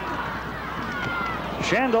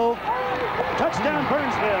 Shandel, touchdown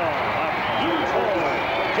Burnsville. A huge hole.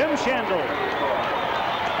 Jim Shandel.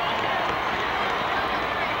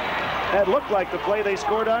 That looked like the play they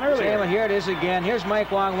scored on earlier. Well, here it is again. Here's Mike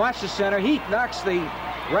Wong. Watch the center. He knocks the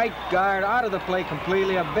right guard out of the play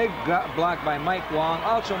completely. A big block by Mike Wong.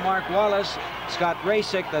 Also Mark Wallace, Scott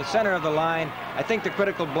Rasek, the center of the line. I think the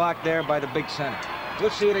critical block there by the big center.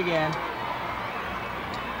 Let's see it again.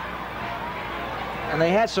 And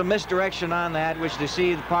they had some misdirection on that, which they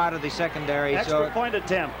see part of the secondary. Extra point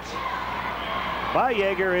attempt by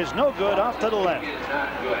Yeager is no good, off to the left. It is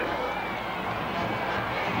not good.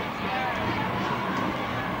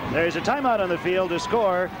 There's a timeout on the field to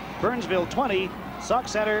score. Burnsville 20, Sauk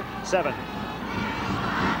Center 7.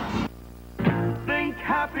 Think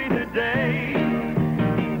happy today.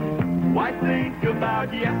 Why think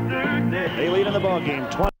about yesterday? They lead in the ball game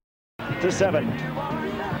 20-7.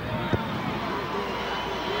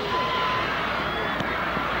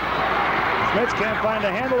 Schmitz can't find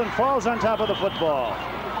the handle and falls on top of the football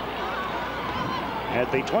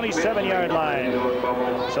at the 27-yard line.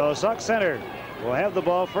 So Sauk Center will have the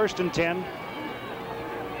ball 1st and 10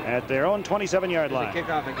 at their own 27-yard line. They kick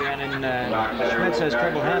off again, and Schmitz has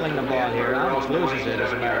trouble handling the ball here. Almost loses it,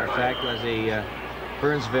 as a matter of fact, as the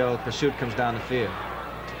Burnsville pursuit comes down the field.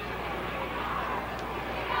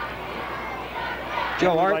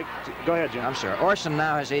 Joe, go ahead, Jim. I'm sorry. Orson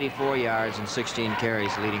now has 84 yards and 16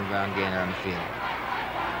 carries, leading ground gainer on the field.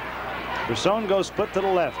 Brisson goes split to the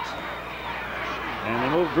left. And they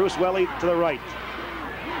move Bruce Welly to the right.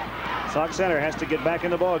 Sauk Center has to get back in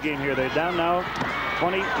the ball game here. They're down now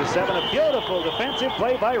 20-7. A beautiful defensive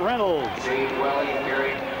play by Reynolds. Dave Welly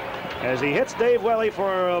carrying as he hits Dave Welly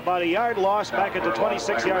for about a yard loss back at the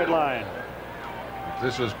 26-yard line. If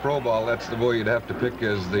this was pro ball, that's the boy you'd have to pick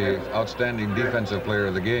as the outstanding defensive player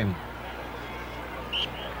of the game.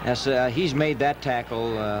 Yes, he's made that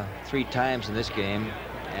tackle 3 times in this game,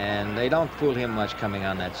 and they don't fool him much coming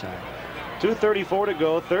on that side. 2:34 to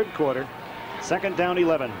go, third quarter. Second down,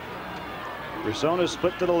 11. Brisson is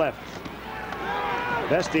split to the left.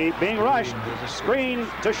 Vesti being rushed. Screen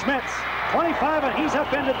to Schmitz. 25, and he's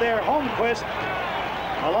upended there. Holmquist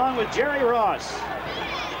along with Jerry Ross.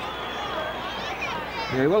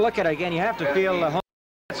 Yeah, we'll look at it again. You have to feel Holmquist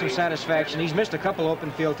had some satisfaction. He's missed a couple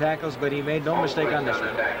open field tackles, but he made no mistake on this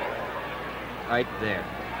one. Right there.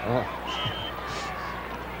 Oh.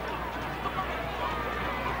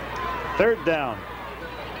 Third down.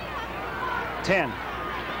 10.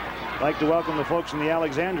 I'd like to welcome the folks from the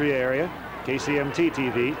Alexandria area. KCMT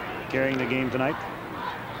TV carrying the game tonight.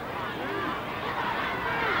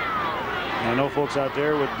 I know folks out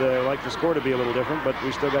there would like the score to be a little different, but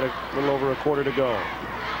we still got a little over a quarter to go.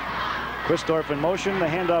 Christorf in motion. The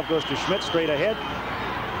handoff goes to Schmidt straight ahead,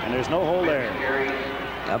 and there's no hole there.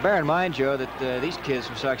 Now bear in mind, Joe, that these kids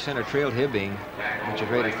from Sauk Center trailed Hibbing, which is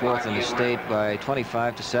rated 4th in the state, by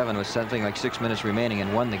 25-7 with something like 6 minutes remaining,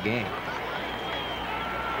 and won the game.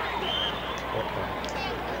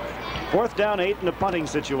 4th down, 8 in a punting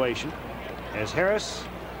situation as Harris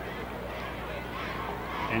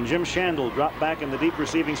and Jim Shandle drop back in the deep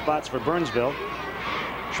receiving spots for Burnsville.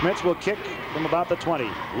 Schmitz will kick from about the 20.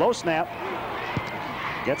 Low snap.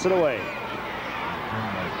 Gets it away.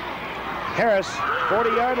 Harris,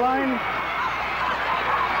 40-yard line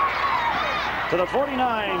to the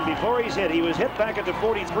 49 before he's hit. He was hit back at the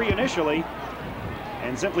 43 initially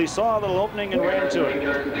and simply saw a little opening and ran to it.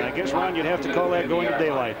 And I guess, Ron, you'd have to call that going to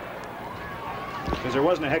daylight, because there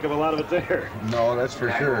wasn't a heck of a lot of it there. No, that's for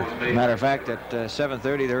sure. Matter of fact, at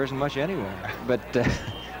 7:30 there isn't much anywhere, but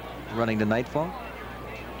running to nightfall.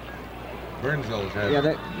 Burnsville has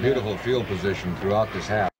had beautiful field position throughout this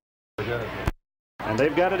half. And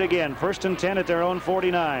they've got it again. 1st and 10 at their own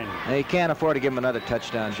 49. They can't afford to give him another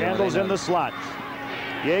touchdown. Chandler's in the slot.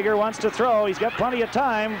 Yeager wants to throw. He's got plenty of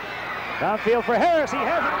time. Downfield for Harris. He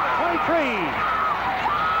has it at the 23.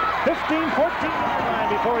 15-14 line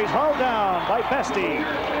before he's hauled down by Vesti.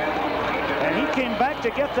 And he came back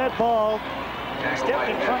to get that ball. He stepped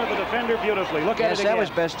in front of the defender beautifully. Look at it again. That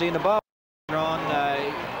was Vesti, and the ball wrong.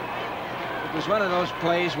 It was one of those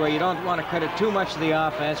plays where you don't want to credit too much to the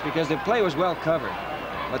offense because the play was well covered.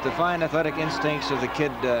 But the fine athletic instincts of the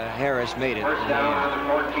kid Harris made it. 1st down on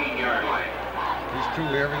the 14-yard line. He's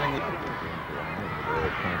truly everything.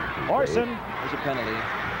 Orson. There's a penalty.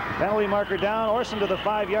 Penalty marker down. Orson to the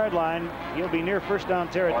 5-yard line. He'll be near 1st down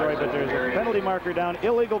territory, but there's a penalty marker down.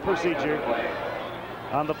 Illegal procedure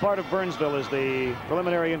on the part of Burnsville is the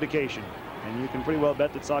preliminary indication. And you can pretty well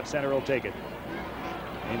bet that Sauk Center will take it.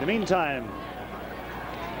 In the meantime,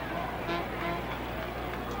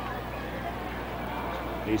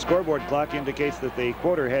 the scoreboard clock indicates that the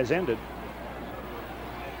quarter has ended.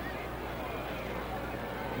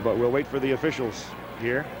 But we'll wait for the officials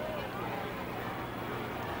here.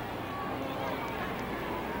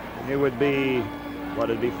 It would be, what,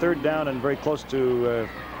 it'd be 3rd down and very close to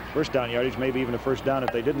 1st down yardage, maybe even a 1st down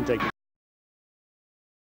if they didn't take it.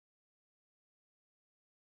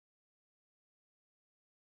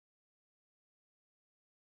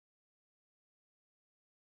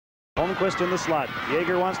 Holmquist in the slot.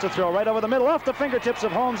 Yeager wants to throw right over the middle, off the fingertips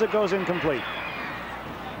of Holmes. It goes incomplete.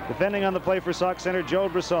 Defending on the play for Sauk Center, Joe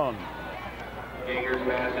Brisson. Yeager's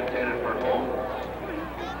pass intended for Holmes.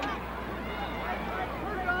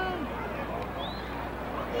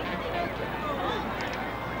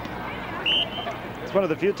 It's one of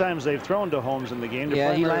the few times they've thrown to Holmes in the game. The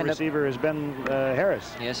primary receiver has been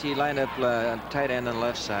Harris. Yes, he lined up tight end on the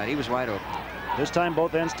left side. He was wide open. This time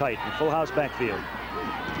both ends tight in full house backfield.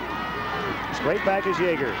 Straight back is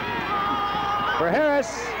Yeager. For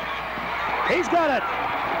Harris. He's got it.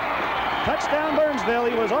 Touchdown Burnsville.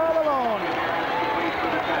 He was all alone.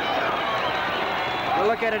 We'll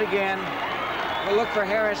look at it again. We'll look for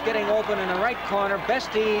Harris getting open in the right corner.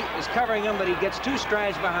 Vesti is covering him, but he gets 2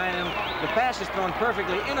 strides behind him. The pass is thrown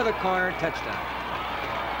perfectly into the corner. Touchdown.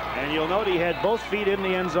 And you'll note he had both feet in the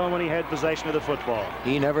end zone when he had possession of the football.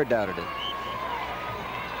 He never doubted it.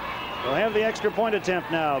 We'll have the extra point attempt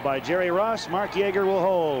now by Jerry Ross. Mark Yeager will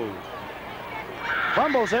hold.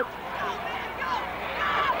 Fumbles it.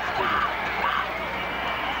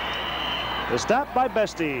 The stop by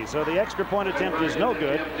Vesti, so the extra point attempt is no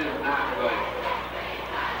good.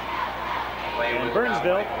 And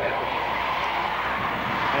Burnsville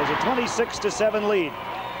has a 26-7 lead.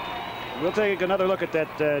 We'll take another look at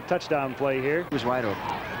that touchdown play here. He was wide open.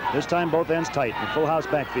 This time both ends tight. The full house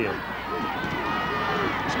backfield.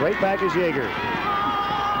 Straight back is Yeager.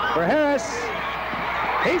 For Harris.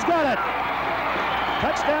 He's got it.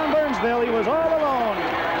 Touchdown Burnsville. He was all alone.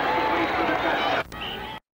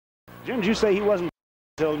 Jim, did you say he wasn't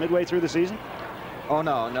until midway through the season? Oh,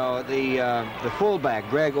 no. The fullback,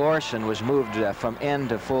 Greg Orson, was moved from end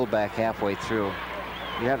to fullback halfway through.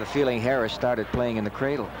 You have a feeling Harris started playing in the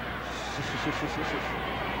cradle.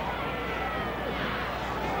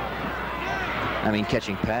 I mean,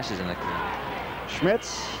 catching passes in the cradle.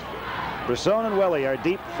 Schmitz, Brisson, and Welly are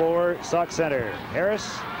deep for Sauk Center.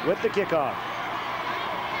 Harris with the kickoff.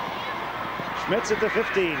 Schmitz at the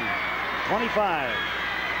 15, 25.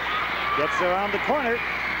 Gets around the corner.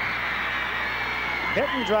 Hit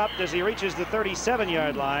and dropped as he reaches the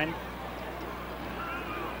 37-yard line.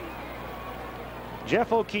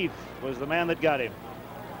 Jeff O'Keefe was the man that got him.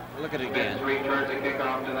 Look at it again. Smith returns the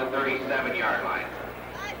kickoff to the 37-yard line.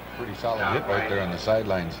 Pretty solid hit right there on the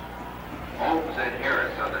sidelines. Holmes and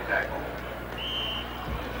Harris on the tackle.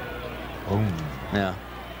 Boom. Yeah.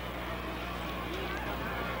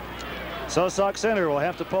 So Sauk Center will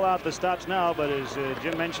have to pull out the stops now, but as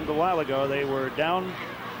Jim mentioned a while ago, they were down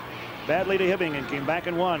badly to Hibbing and came back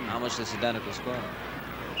and won. Almost this identical score.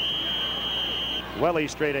 Welly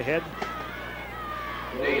straight ahead.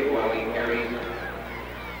 Dave Welly carries.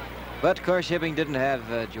 But, of course, Hibbing didn't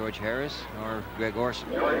have George Harris or Greg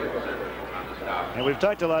Orson. And we've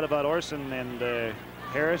talked a lot about Orson and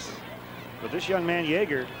Harris, but this young man,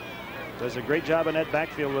 Yeager, does a great job in that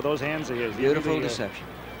backfield with those hands of his. Beautiful deception.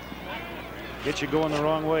 Get you going the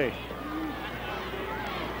wrong way.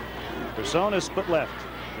 Brisson is split left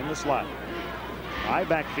in the slot. High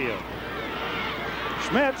backfield.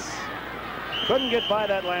 Schmitz couldn't get by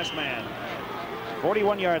that last man.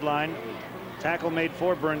 41-yard line. Tackle made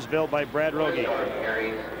for Burnsville by Brad Rogie.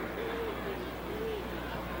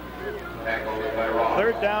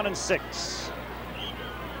 Third down and 6.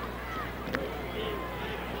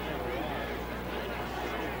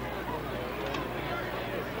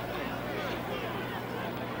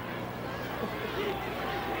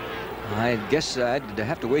 I guess I'd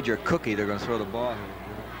have to wager a cookie they're going to throw the ball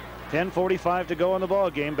here. 10:45 to go in the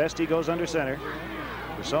ball game. Bestie goes under center.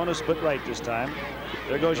 Persona split right this time.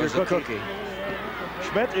 There goes your cookie.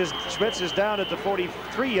 Schmitz is down at the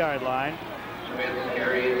 43-yard line.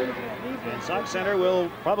 And Sauk Center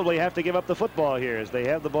will probably have to give up the football here as they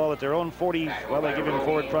have the ball at their own 40. Well, they give him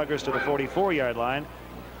forward progress to the 44-yard line.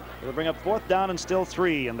 They'll bring up 4th down and still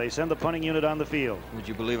 3, and they send the punting unit on the field. Would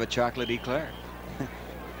you believe a chocolate eclair?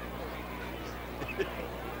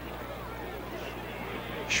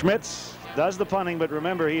 Schmitz does the punting, but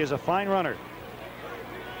remember, he is a fine runner.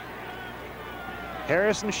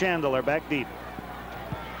 Harris and Shandel are back deep.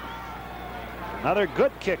 Another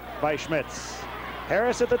good kick by Schmitz.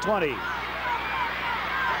 Harris at the 20.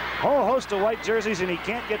 Whole host of white jerseys, and he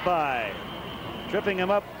can't get by. Tripping him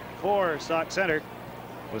up for Sauk Center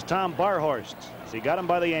was Tom Barhorst. So he got him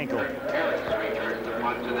by the ankle at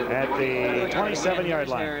the 27-yard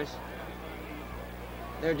line.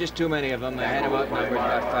 There are just too many of them. They had him outnumbered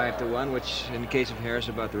about 5-1, which in the case of Harris,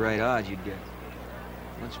 about the right odds you'd get.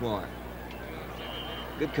 Once more.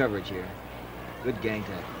 Good coverage here. Good gang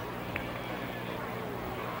tackle.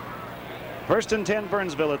 1st and 10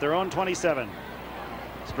 Burnsville at their own 27.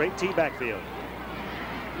 Straight T backfield.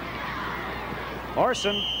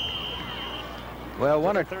 Orson. Well,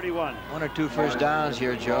 one or 31. 1 or 2 first downs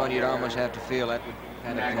here, Joe, and you'd almost have to feel that would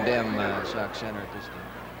kind of condemn Sauk Center at this time.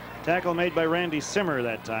 Tackle made by Randy Simmer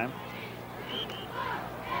that time.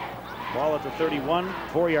 Ball at the 31.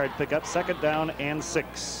 4-yard pickup. 2nd down and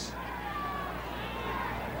 6.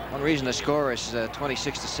 One reason the score is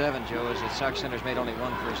 26-7, Joe, is that Sauk Center's made only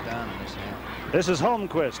 1 first down in this half. This is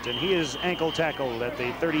Holmquist, and he is ankle tackled at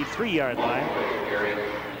the 33-yard line.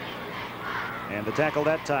 And the tackle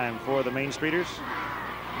that time for the Main Streeters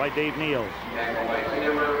by Dave Neal. Tackle by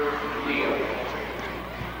Simmer, Neal.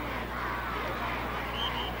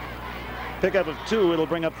 Pickup of 2. It'll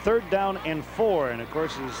bring up 3rd down and 4. And of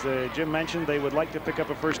course, as Jim mentioned, they would like to pick up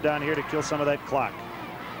a first down here to kill some of that clock.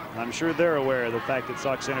 I'm sure they're aware of the fact that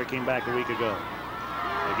Sauk Center came back a week ago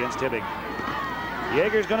against Hibbing.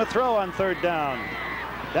 Yeager's going to throw on 3rd down.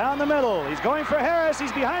 Down the middle. He's going for Harris.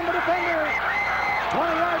 He's behind the defender.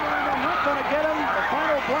 20-yard line. They're not going to get him. The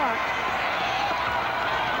final block.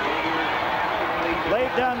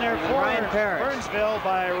 Laid down there for Burnsville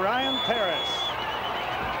by Ryan Paris.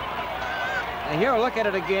 And here, look at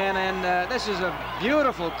it again, and this is a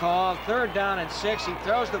beautiful call. 3rd down and 6. He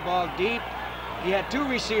throws the ball deep. He had 2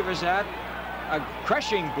 receivers out. A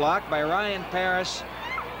crushing block by Ryan Paris.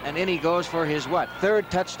 And in he goes for his, what, third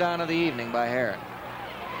touchdown of the evening by Harris.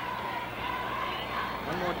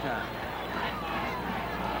 One more time.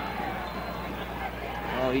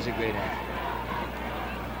 Oh, he's a great athlete.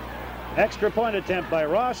 Extra point attempt by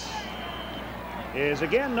Ross is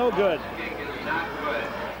again no good.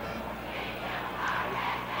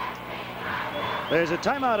 There's a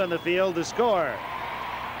timeout on the field to score.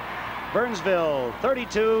 Burnsville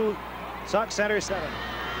 32, Sauk Center 7.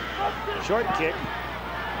 Short kick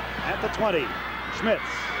at the 20. Schmitz.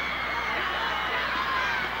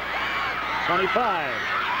 25.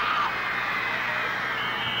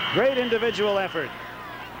 Great individual effort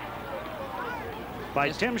by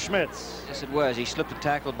Tim Schmitz. Yes, it was. He slipped a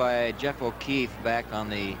tackle by Jeff O'Keefe back on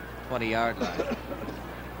the 20-yard line.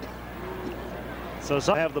 So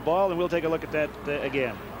Sauk have the ball, and we'll take a look at that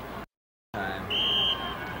again.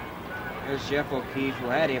 Here's Jeff O'Keefe, who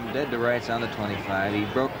had him dead to rights on the 25. He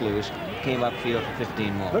broke loose, came upfield for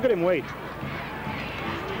 15 more. Look at him wait.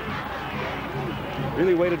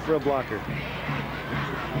 Really waited for a blocker.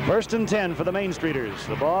 1st and 10 for the Main Streeters.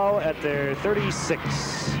 The ball at their 36.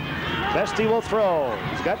 Bestie will throw.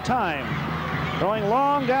 He's got time. Throwing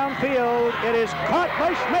long downfield. It is caught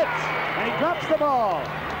by Schmitz, and he drops the ball.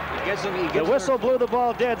 The whistle blew the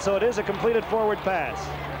ball dead, so it is a completed forward pass.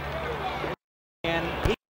 And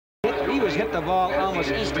he was hit the ball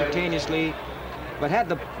almost instantaneously, but had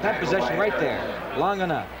possession right there, long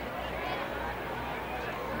enough.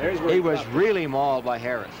 He was really mauled by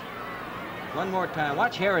Harris. One more time.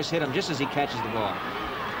 Watch Harris hit him just as he catches the ball.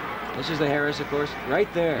 This is the Harris, of course,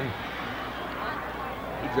 right there.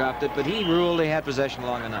 He dropped it, but he ruled they had possession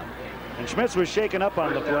long enough. And Schmitz was shaken up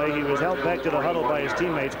on the play. He was held back to the huddle by his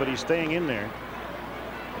teammates, but he's staying in there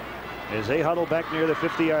as they huddle back near the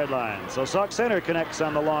 50-yard line. So Sauk Center connects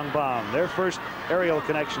on the long bomb. Their first aerial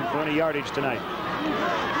connection for any yardage tonight.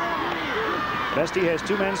 Bestie has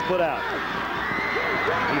 2 men split out.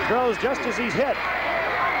 He throws just as he's hit.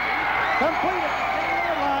 Complete at the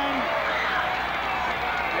 50-yard line.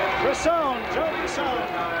 Rassone, Joe Rassone.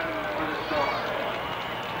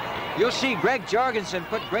 You'll see Greg Jorgensen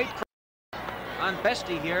put great pressure on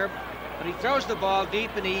Bestie here, but he throws the ball deep,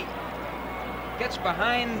 and he gets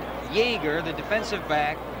behind Yeager, the defensive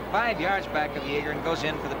back, 5 yards back of Yeager, and goes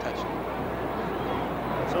in for the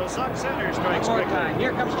touchdown. So Sauk Center strikes One more quickly. time.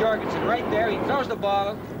 Here comes Jorgensen right there. He throws the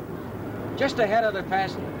ball just ahead of the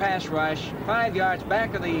pass rush, 5 yards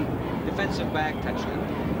back of the defensive back, touchdown.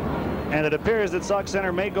 And it appears that Sauk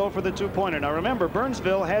Center may go for the 2-pointer. Now remember,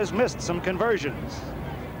 Burnsville has missed some conversions.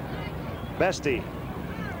 Bestie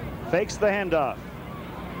fakes the handoff,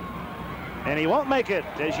 and he won't make it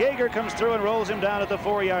as Yeager comes through and rolls him down at the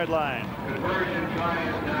 4-yard line. Conversion try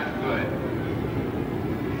is not good.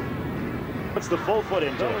 Puts the full foot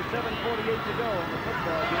into it. 7:48 to go in the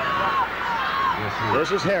football game.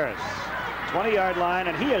 This is Harris, 20-yard line,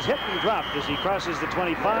 and he is hit and dropped as he crosses the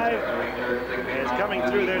 25. And is coming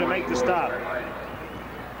through there to make the stop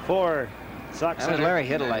for Sauk Center. That was Larry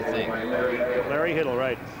Hiddle, I think. Larry Hiddle,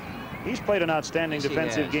 right. He's played an outstanding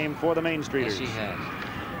defensive game for the Main Streeters. Yes, he has.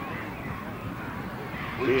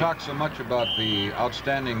 We talk so much about the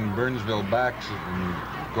outstanding Burnsville backs and,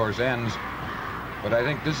 of course, ends, but I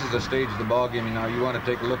think this is the stage of the ball game. Now you want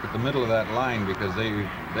to take a look at the middle of that line because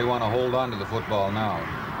they want to hold on to the football now.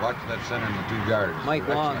 Watch that center in the 2 guards. Mike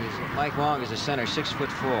Wong is a center,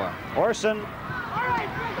 6'4". Orson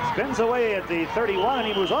spins away at the 31, and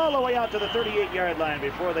he moves all the way out to the 38-yard line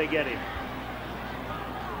before they get him.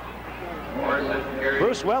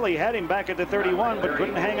 Bruce Welly had him back at the 31, but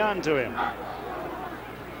couldn't hang on to him.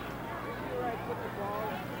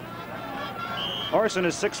 Orson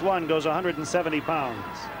is 6'1", goes 170 pounds.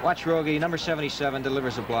 Watch Rogie, number 77,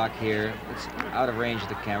 delivers a block here. It's out of range of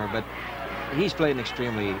the camera, but he's played an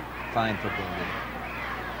extremely fine football game.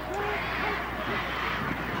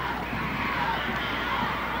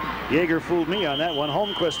 Yeager fooled me on that one.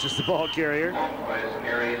 Holmquist is the ball carrier.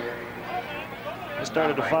 I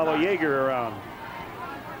started to follow Yeager around.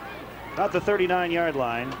 About the 39-yard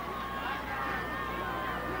line.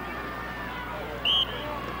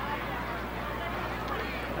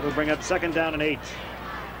 That'll bring up 2nd down and 8.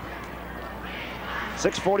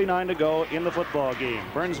 6:49 to go in the football game.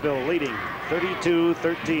 Burnsville leading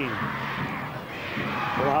 32-13.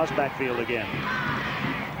 Full house backfield again.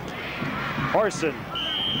 Orson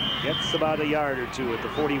gets about a yard or 2 at the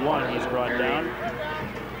 41. He's brought down.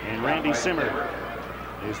 And Randy Simmer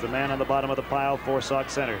is the man on the bottom of the pile for Sauk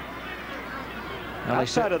Center. Now,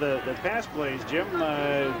 outside of the pass plays, Jim,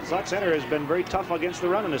 Sauk Center has been very tough against the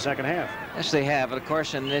run in the second half. Yes, they have. But of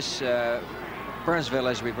course, in this Burnsville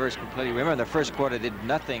has reversed completely. Remember, the first quarter did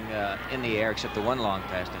nothing in the air except the one long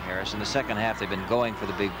pass to Harris. In the second half, they've been going for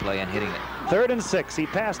the big play and hitting it. 3rd and 6. He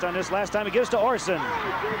passed on this last time. He gives to Orson.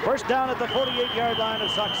 First down at the 48-yard line of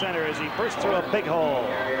Sauk Center as he burst through a big hole.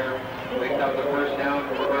 Picked up the first down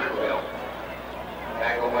for Burnsville.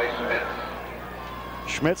 Tackle by Smith.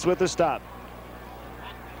 Schmitz with the stop.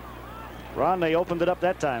 Ron, they opened it up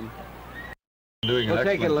that time. Doing an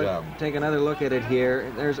excellent job. Take another look at it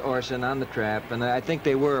here. There's Orson on the trap, and I think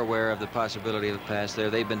they were aware of the possibility of the pass there.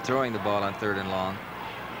 They've been throwing the ball on 3rd and long,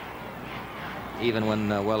 even when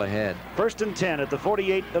well ahead. 1st and 10 at the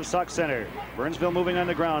 48 of Sauk Center. Burnsville moving on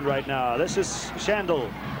the ground right now. This is Shandel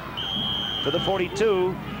to the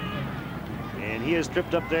 42, and he is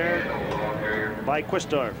tripped up there by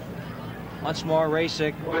Quistorf. Once more,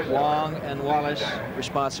 Rasick, Wong, and Wallace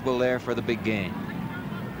responsible there for the big gain.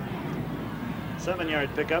 7-yard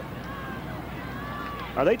pickup.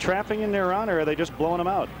 Are they trapping in there, Ron, or are they just blowing them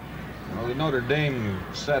out? Well, the Notre Dame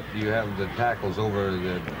set, you have the tackles over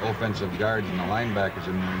the offensive guards and the linebackers,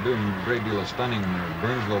 and they're doing a great deal of stunning. And the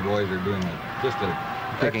Burnsville boys are doing just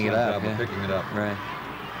a Picking it up, job of picking it up. Right.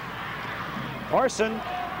 Orson,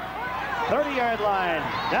 30-yard line,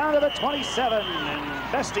 down to the 27,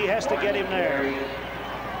 and Bestie has to get him there.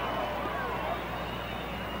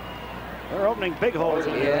 They're opening big holes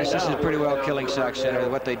in here. Yes, this is pretty well killing Sauk Center.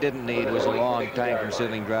 What they didn't need was a long,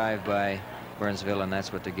 time-consuming drive by Burnsville, and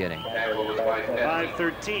that's what they're getting.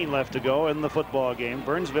 5:13 left to go in the football game.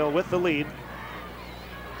 Burnsville with the lead.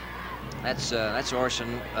 That's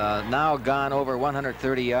Orson, now gone over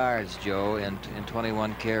 130 yards, Joe, in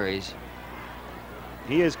 21 carries.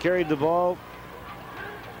 He has carried the ball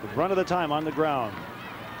with run of the time on the ground.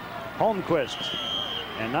 Holmquist,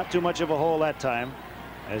 and not too much of a hole that time.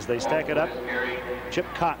 As they stack it up, Chip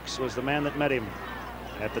Cox was the man that met him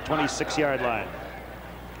at the 26-yard line.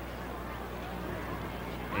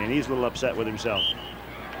 And he's a little upset with himself.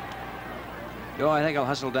 Joe, I think I'll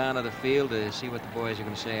hustle down to the field to see what the boys are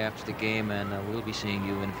going to say after the game, and we'll be seeing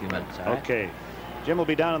you in a few minutes. All right? Okay. Jim will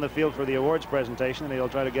be down on the field for the awards presentation, and he'll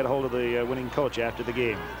try to get a hold of the winning coach after the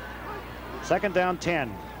game. 2nd down,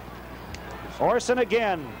 10. Orson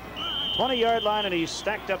again. 20-yard line, and he's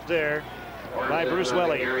stacked up there by Bruce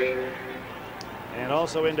Welly. And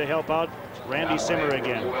also in to help out, Randy Simmer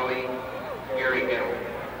again.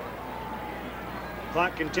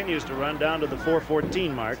 Clock continues to run down to the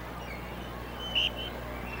 4:14 mark.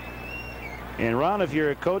 And Ron, if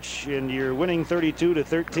you're a coach and you're winning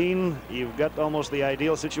 32-13, you've got almost the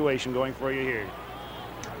ideal situation going for you here.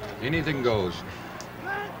 Anything goes.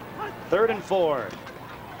 3rd and 4.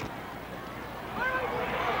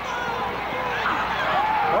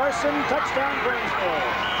 Orson, touchdown, Burnsville.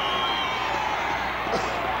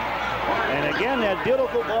 And again, that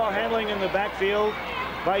beautiful ball handling in the backfield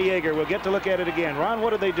by Yeager. We'll get to look at it again. Ron,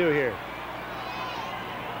 what did they do here?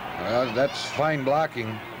 Well, that's fine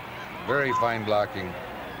blocking. Very fine blocking.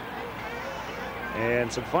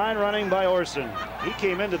 And some fine running by Orson. He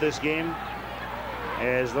came into this game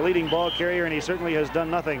as the leading ball carrier, and he certainly has done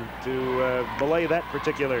nothing to belay that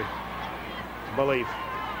particular belief.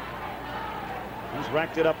 He's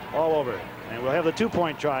racked it up all over. And we'll have the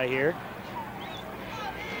 2-point try here.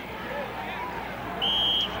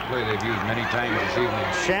 Play they've used many times this evening.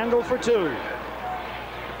 Shandel for 2.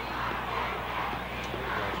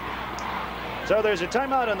 So there's a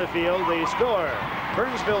timeout on the field. The score,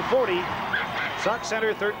 Burnsville 40, Sauk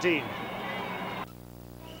Center 13.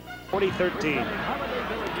 40-13.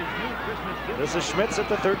 This is Schmitz at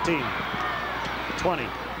the 13. 20.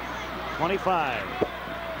 25.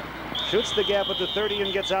 Shoots the gap at the 30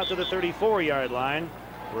 and gets out to the 34-yard line,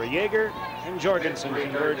 where Yeager and Jorgensen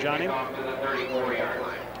converge on him.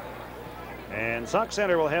 And Sauk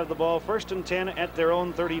Center will have the ball 1st and 10 at their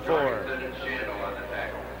own 34.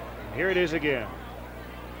 Here it is again.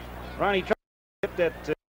 Ronnie tried to hit that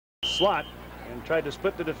slot and tried to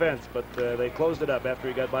split the defense, but they closed it up after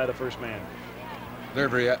he got by the first man. They're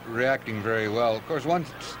reacting very well. Of course, once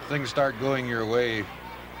things start going your way,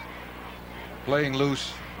 playing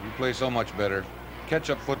loose, you play so much better.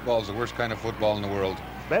 Catch-up football is the worst kind of football in the world.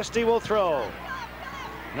 Bestie will throw.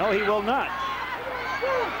 No, he will not.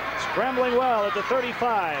 Scrambling well at the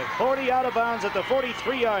 35. 40 out of bounds at the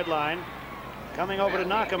 43-yard line. Coming over to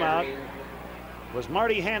knock him out was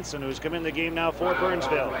Marty Hansen, who's come in the game now for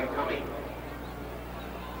Burnsville.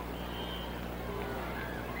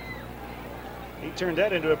 He turned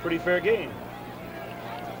that into a pretty fair game.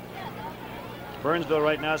 Burnsville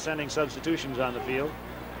right now sending substitutions on the field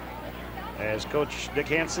as Coach Dick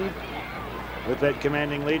Hansen, with that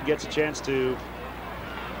commanding lead, gets a chance to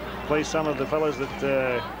play some of the fellas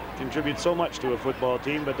that contribute so much to a football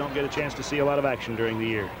team, but don't get a chance to see a lot of action during the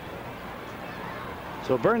year.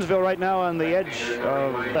 So Burnsville right now on the edge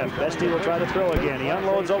of left. Bestie will try to throw again. He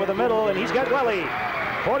unloads over the middle, and he's got Welly.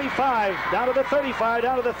 45, down to the 35,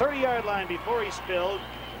 down to the 30-yard line before he spilled.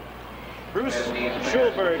 Bruce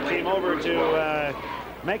Schulberg came over to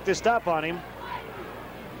make the stop on him.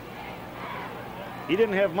 He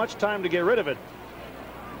didn't have much time to get rid of it.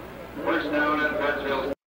 First down at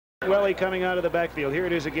Burnsville. Welly coming out of the backfield. Here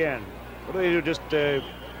it is again. What do they do? Just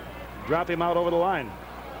drop him out over the line?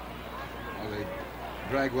 Well, they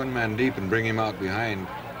drag one man deep and bring him out behind.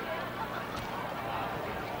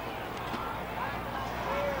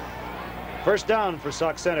 First down for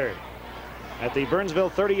Sauk Center at the Burnsville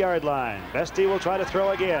 30-yard line. Bestie will try to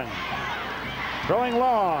throw again. Throwing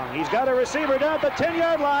long. He's got a receiver down at the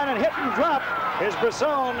 10-yard line, and hit and drop is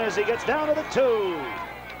Brisson as he gets down to the 2.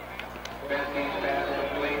 Bestie's pass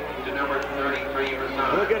complete to number 33,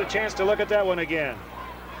 Brisson. We'll get a chance to look at that one again.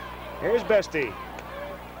 Here's Bestie.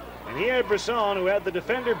 And he had Brisson, who had the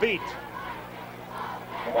defender beat.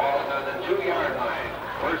 Ball's on the 2-yard line.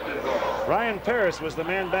 First and goal. Ryan Paris was the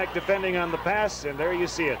man back defending on the pass, and there you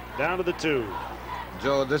see it, down to the 2.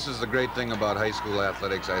 Joe, this is the great thing about high school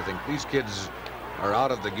athletics, I think. These kids are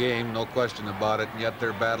out of the game, no question about it, and yet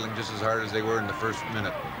they're battling just as hard as they were in the first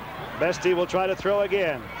minute. Bestie will try to throw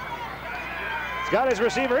again. He's got his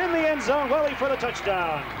receiver in the end zone. Welly for the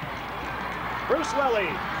touchdown. Bruce Welly.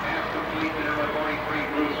 Pass complete to number 43,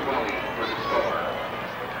 Bruce Welly for the score.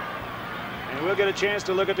 And we'll get a chance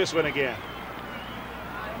to look at this one again.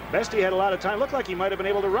 Bestie had a lot of time. Looked like he might have been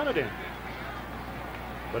able to run it in.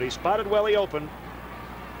 But he spotted Welly open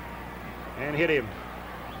and hit him.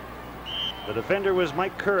 The defender was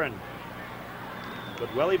Mike Curran,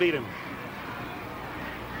 but Welly beat him.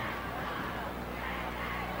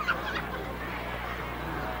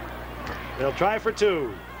 They'll try for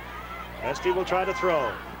 2. Bestie will try to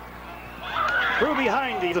throw. Through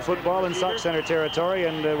behind the football in Sauk Center territory,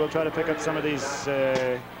 and we'll try to pick up some of these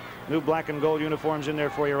new black and gold uniforms in there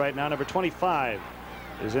for you right now. Number 25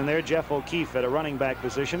 is in there, Jeff O'Keefe at a running back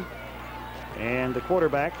position. And the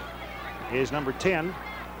quarterback is number 10.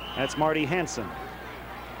 That's Marty Hansen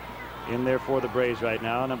in there for the Braves right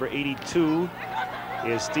now. Number 82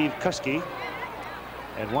 is Steve Kuski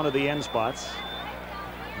at one of the end spots.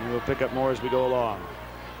 And we'll pick up more as we go along.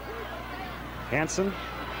 Hansen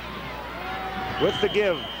with the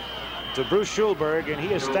give to Bruce Schulberg, and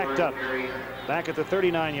he is stacked up back at the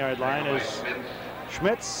 39-yard line as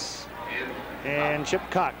Schmitz and Chip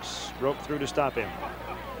Cox broke through to stop him.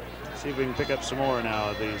 See if we can pick up some more now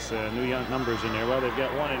of these new young numbers in there. Well, they've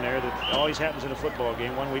got one in there that always happens in a football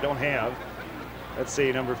game, one we don't have. Let's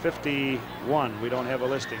see, number 51. We don't have a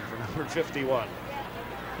listing for number 51.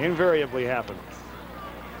 Invariably happens.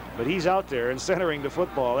 But he's out there and centering the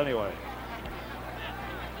football anyway.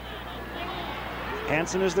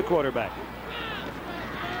 Hansen is the quarterback.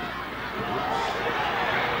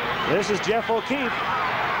 This is Jeff O'Keefe.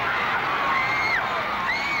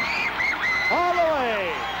 All the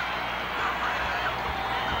way.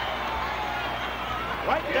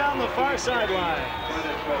 Right down the far sideline.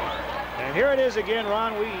 And here it is again,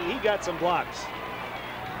 Ron. He got some blocks.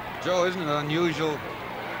 Joe, isn't it unusual?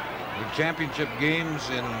 The championship games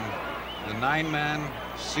in the 9-man,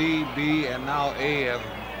 C, B, and now A have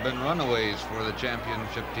been runaways for the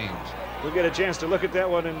championship teams. We'll get a chance to look at that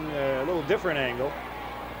one in a little different angle.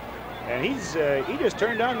 And he just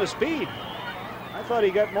turned on the speed. I thought he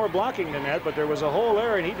got more blocking than that, but there was a hole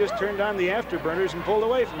there, and he just turned on the afterburners and pulled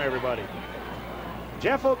away from everybody.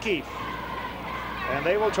 Jeff O'Keefe. And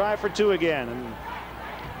they will try for 2 again. And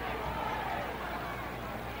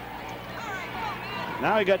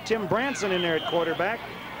now we got Tim Branson in there at quarterback.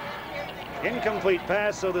 Incomplete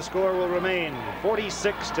pass, so the score will remain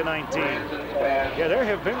 46-19. Yeah, there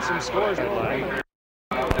have been some scores in line.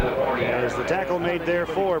 As the tackle made there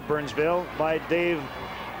for Burnsville by Dave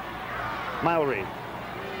Milry.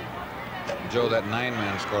 Joe, that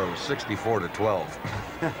 9-man score was 64-12.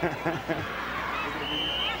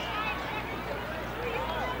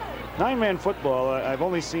 9-man football, I've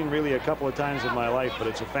only seen really a couple of times in my life, but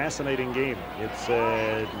it's a fascinating game. It's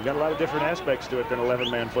got a lot of different aspects to it than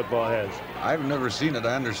 11-man football has. I've never seen it.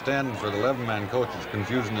 I understand for the 11-man coaches,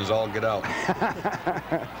 confusion is all get out.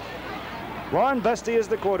 Ron Bestie is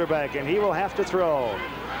the quarterback, and he will have to throw.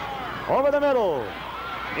 Over the middle.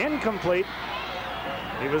 Incomplete.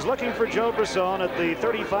 He was looking for Joe Brisson at the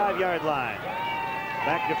 35-yard line.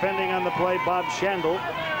 Back defending on the play, Bob Shandel.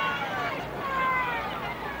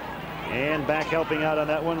 And back helping out on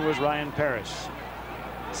that one was Ryan Paris.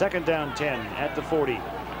 Second down 10 at the 40.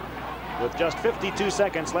 With just 52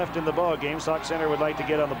 seconds left in the ball game, Sauk Centre would like to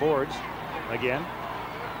get on the boards again.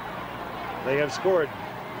 They have scored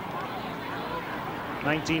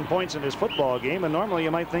 19 points in this football game, and normally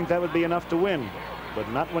you might think that would be enough to win, but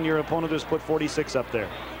not when your opponent has put 46 up there.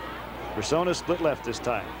 Persona split left this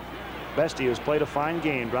time. Bestie, who's played a fine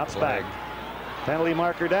game, drops back. Penalty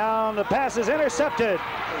marker down. The pass is intercepted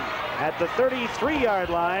at the 33-yard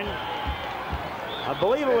line. I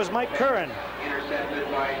believe it was Mike Curran.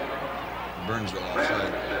 Intercepted by Burnsville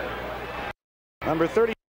offside. Number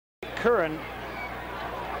 30, Curran.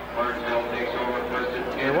 Burnsville takes over first and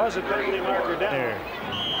 10. There was a penalty marker down there.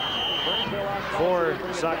 For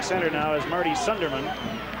Sauk Centre now is Marty Sunderman.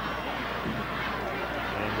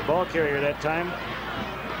 And the ball carrier that time.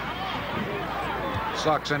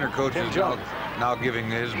 Sauk Centre coach is now giving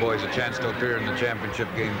his boys a chance to appear in the championship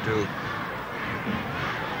game too.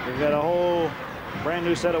 We've got a whole brand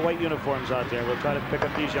new set of white uniforms out there. We'll try to pick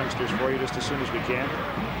up these youngsters for you just as soon as we can.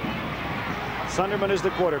 Sunderman is the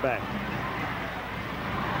quarterback.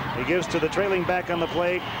 He gives to the trailing back on the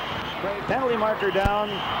play. Penalty marker down.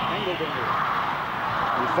 He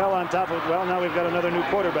fell on top of it. Well, now we've got another new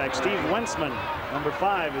quarterback. Steve Wentzman, number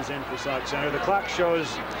 5, is in for Sauk Centre. The clock shows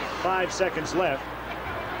 5 seconds left.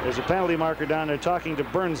 There's a penalty marker down there talking to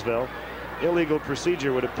Burnsville. Illegal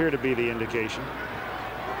procedure would appear to be the indication.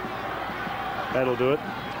 That'll do it.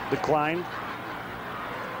 Declined.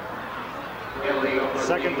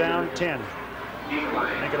 Second down, 10.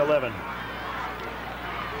 Make it 11.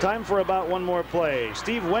 Time for about one more play.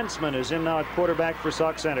 Steve Wentzman is in now at quarterback for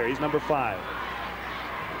Sauk Centre. He's number 5.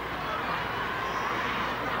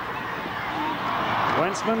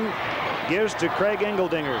 Wentzman gives to Craig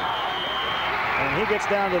Engeldinger. And he gets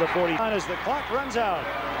down to the 40 as the clock runs out.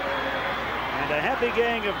 And a happy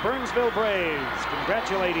gang of Burnsville Braves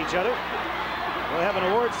congratulate each other. We'll have an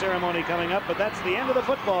award ceremony coming up, but that's the end of the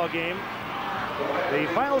football game. The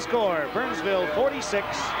final score, Burnsville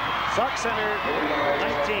 46, Sauk Centre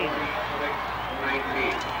 19.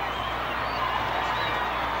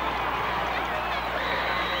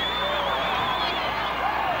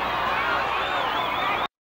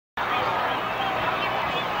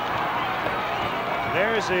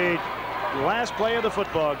 There's the last play of the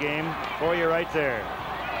football game for you right there.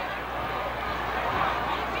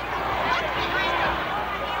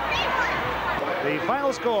 The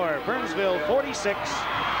final score, Burnsville 46,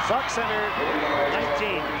 Sauk Centre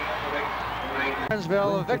 19.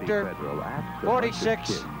 Burnsville victor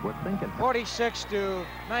 46 to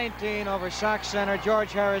 19 over Sauk Centre.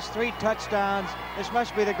 George Harris, 3 touchdowns. This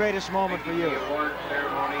must be the greatest moment for you.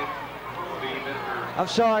 I'm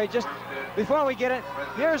sorry, just before we get it,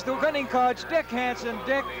 here's the winning coach, Dick Hansen.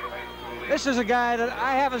 Dick, this is a guy that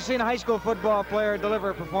I haven't seen a high school football player deliver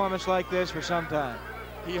a performance like this for some time.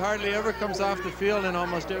 He hardly ever comes off the field, and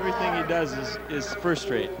almost everything he does is first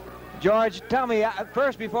rate. George, tell me,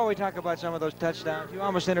 first, before we talk about some of those touchdowns, you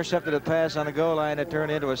almost intercepted a pass on the goal line that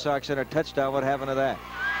turned into a Sauk Centre touchdown. What happened to that?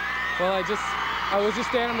 Well, I was just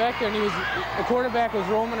standing back there, and the quarterback was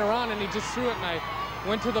roaming around, and he just threw it, and I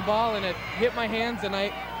went to the ball, and it hit my hands, and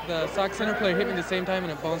the Sauk Centre player hit me at the same time,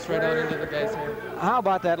 and it bounced right out into the guy's hand. How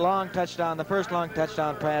about that long touchdown, the first long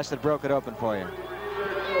touchdown pass that broke it open for you?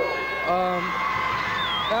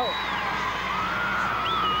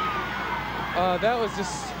 That was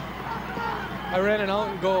just, I ran an out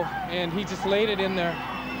and go, and he just laid it in there,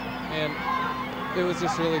 and it was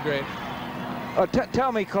just really great.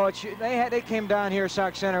 Tell me, Coach, they came down here,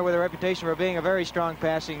 Sauk Centre, with a reputation for being a very strong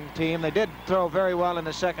passing team. They did throw very well in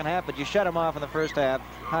the second half, but you shut them off in the first half.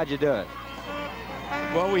 How'd you do it?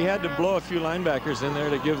 Well, we had to blow a few linebackers in there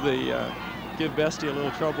to give Bestie a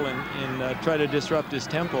little trouble and try to disrupt his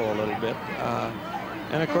tempo a little bit.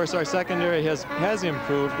 And of course, our secondary has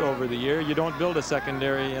improved over the year. You don't build a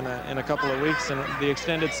secondary in a couple of weeks, and the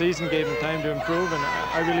extended season gave them time to improve. And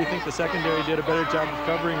I really think the secondary did a better job of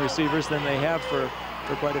covering receivers than they have for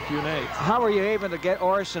quite a few nights. How were you able to get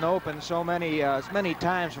Orson open so many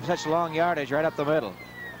times from such long yardage right up the middle?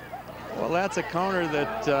 Well, that's a counter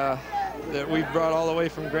that we brought all the way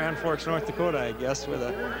from Grand Forks, North Dakota, I guess, with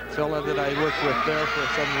a fella that I worked with there for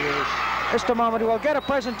some years. Just a moment, we'll get a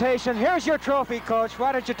presentation. Here's your trophy, Coach.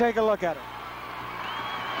 Why don't you take a look at it?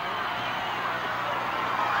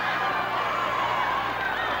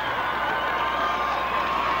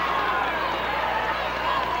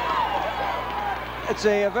 It's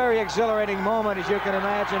a very exhilarating moment, as you can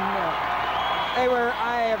imagine.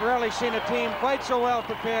 I have rarely seen a team quite so well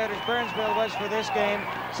prepared as Burnsville was for this game.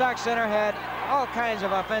 Sauk Centre had all kinds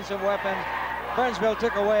of offensive weapons. Burnsville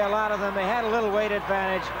took away a lot of them. They had a little weight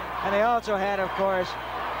advantage, and they also had, of course,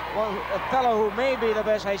 a fellow who may be the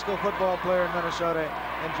best high school football player in Minnesota,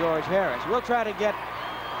 and George Harris. We'll try to get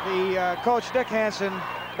the coach Dick Hansen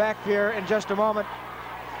back here in just a moment.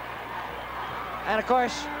 And of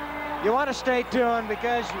course, you want to stay tuned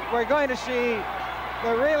because we're going to see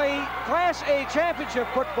the really Class A championship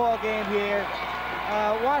football game here.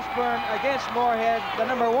 Washburn against Moorhead, the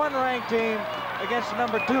 #1 ranked team against the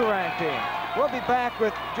 #2 ranked team. We'll be back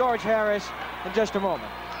with George Harris in just a moment.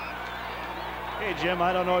 Hey, Jim,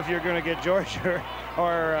 I don't know if you're going to get George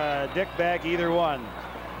or Dick back, either one.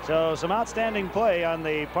 So some outstanding play on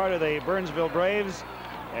the part of the Burnsville Braves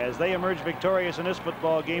as they emerge victorious in this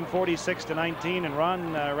football game, 46-19. And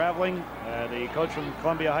Ron Raveling, the coach from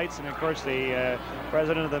Columbia Heights, and of course the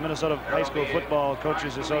president of the Minnesota High School Football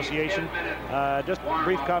Coaches Association, just a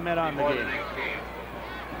brief comment on the game.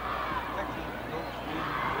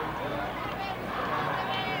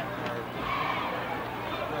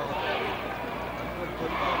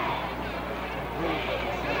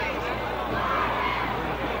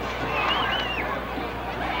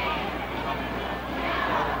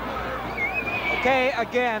 Okay,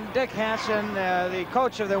 again, Dick Hansen, the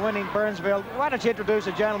coach of the winning Burnsville. Why don't you introduce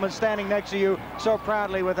the gentleman standing next to you so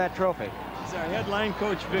proudly with that trophy? He's our headline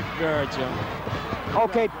coach, Vic Vera, Jim.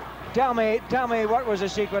 Okay, tell me what was the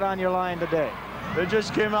secret on your line today? They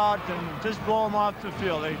just came out and just blow them off the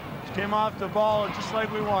field. They came off the ball just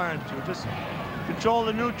like we wanted to. Just control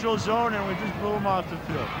the neutral zone, and we just blew them off the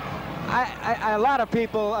field. A lot of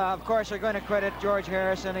people, of course, are going to credit George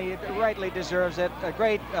Harris, and he rightly deserves it. A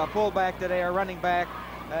great fullback today, or running back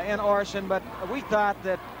in Orson, but we thought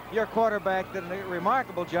that your quarterback did a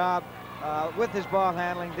remarkable job with his ball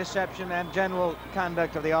handling, deception, and general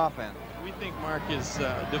conduct of the offense. We think Mark is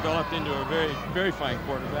developed into a very, very fine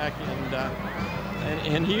quarterback,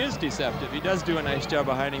 and he is deceptive. He does do a nice job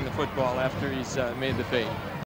of hiding the football after he's made the fade.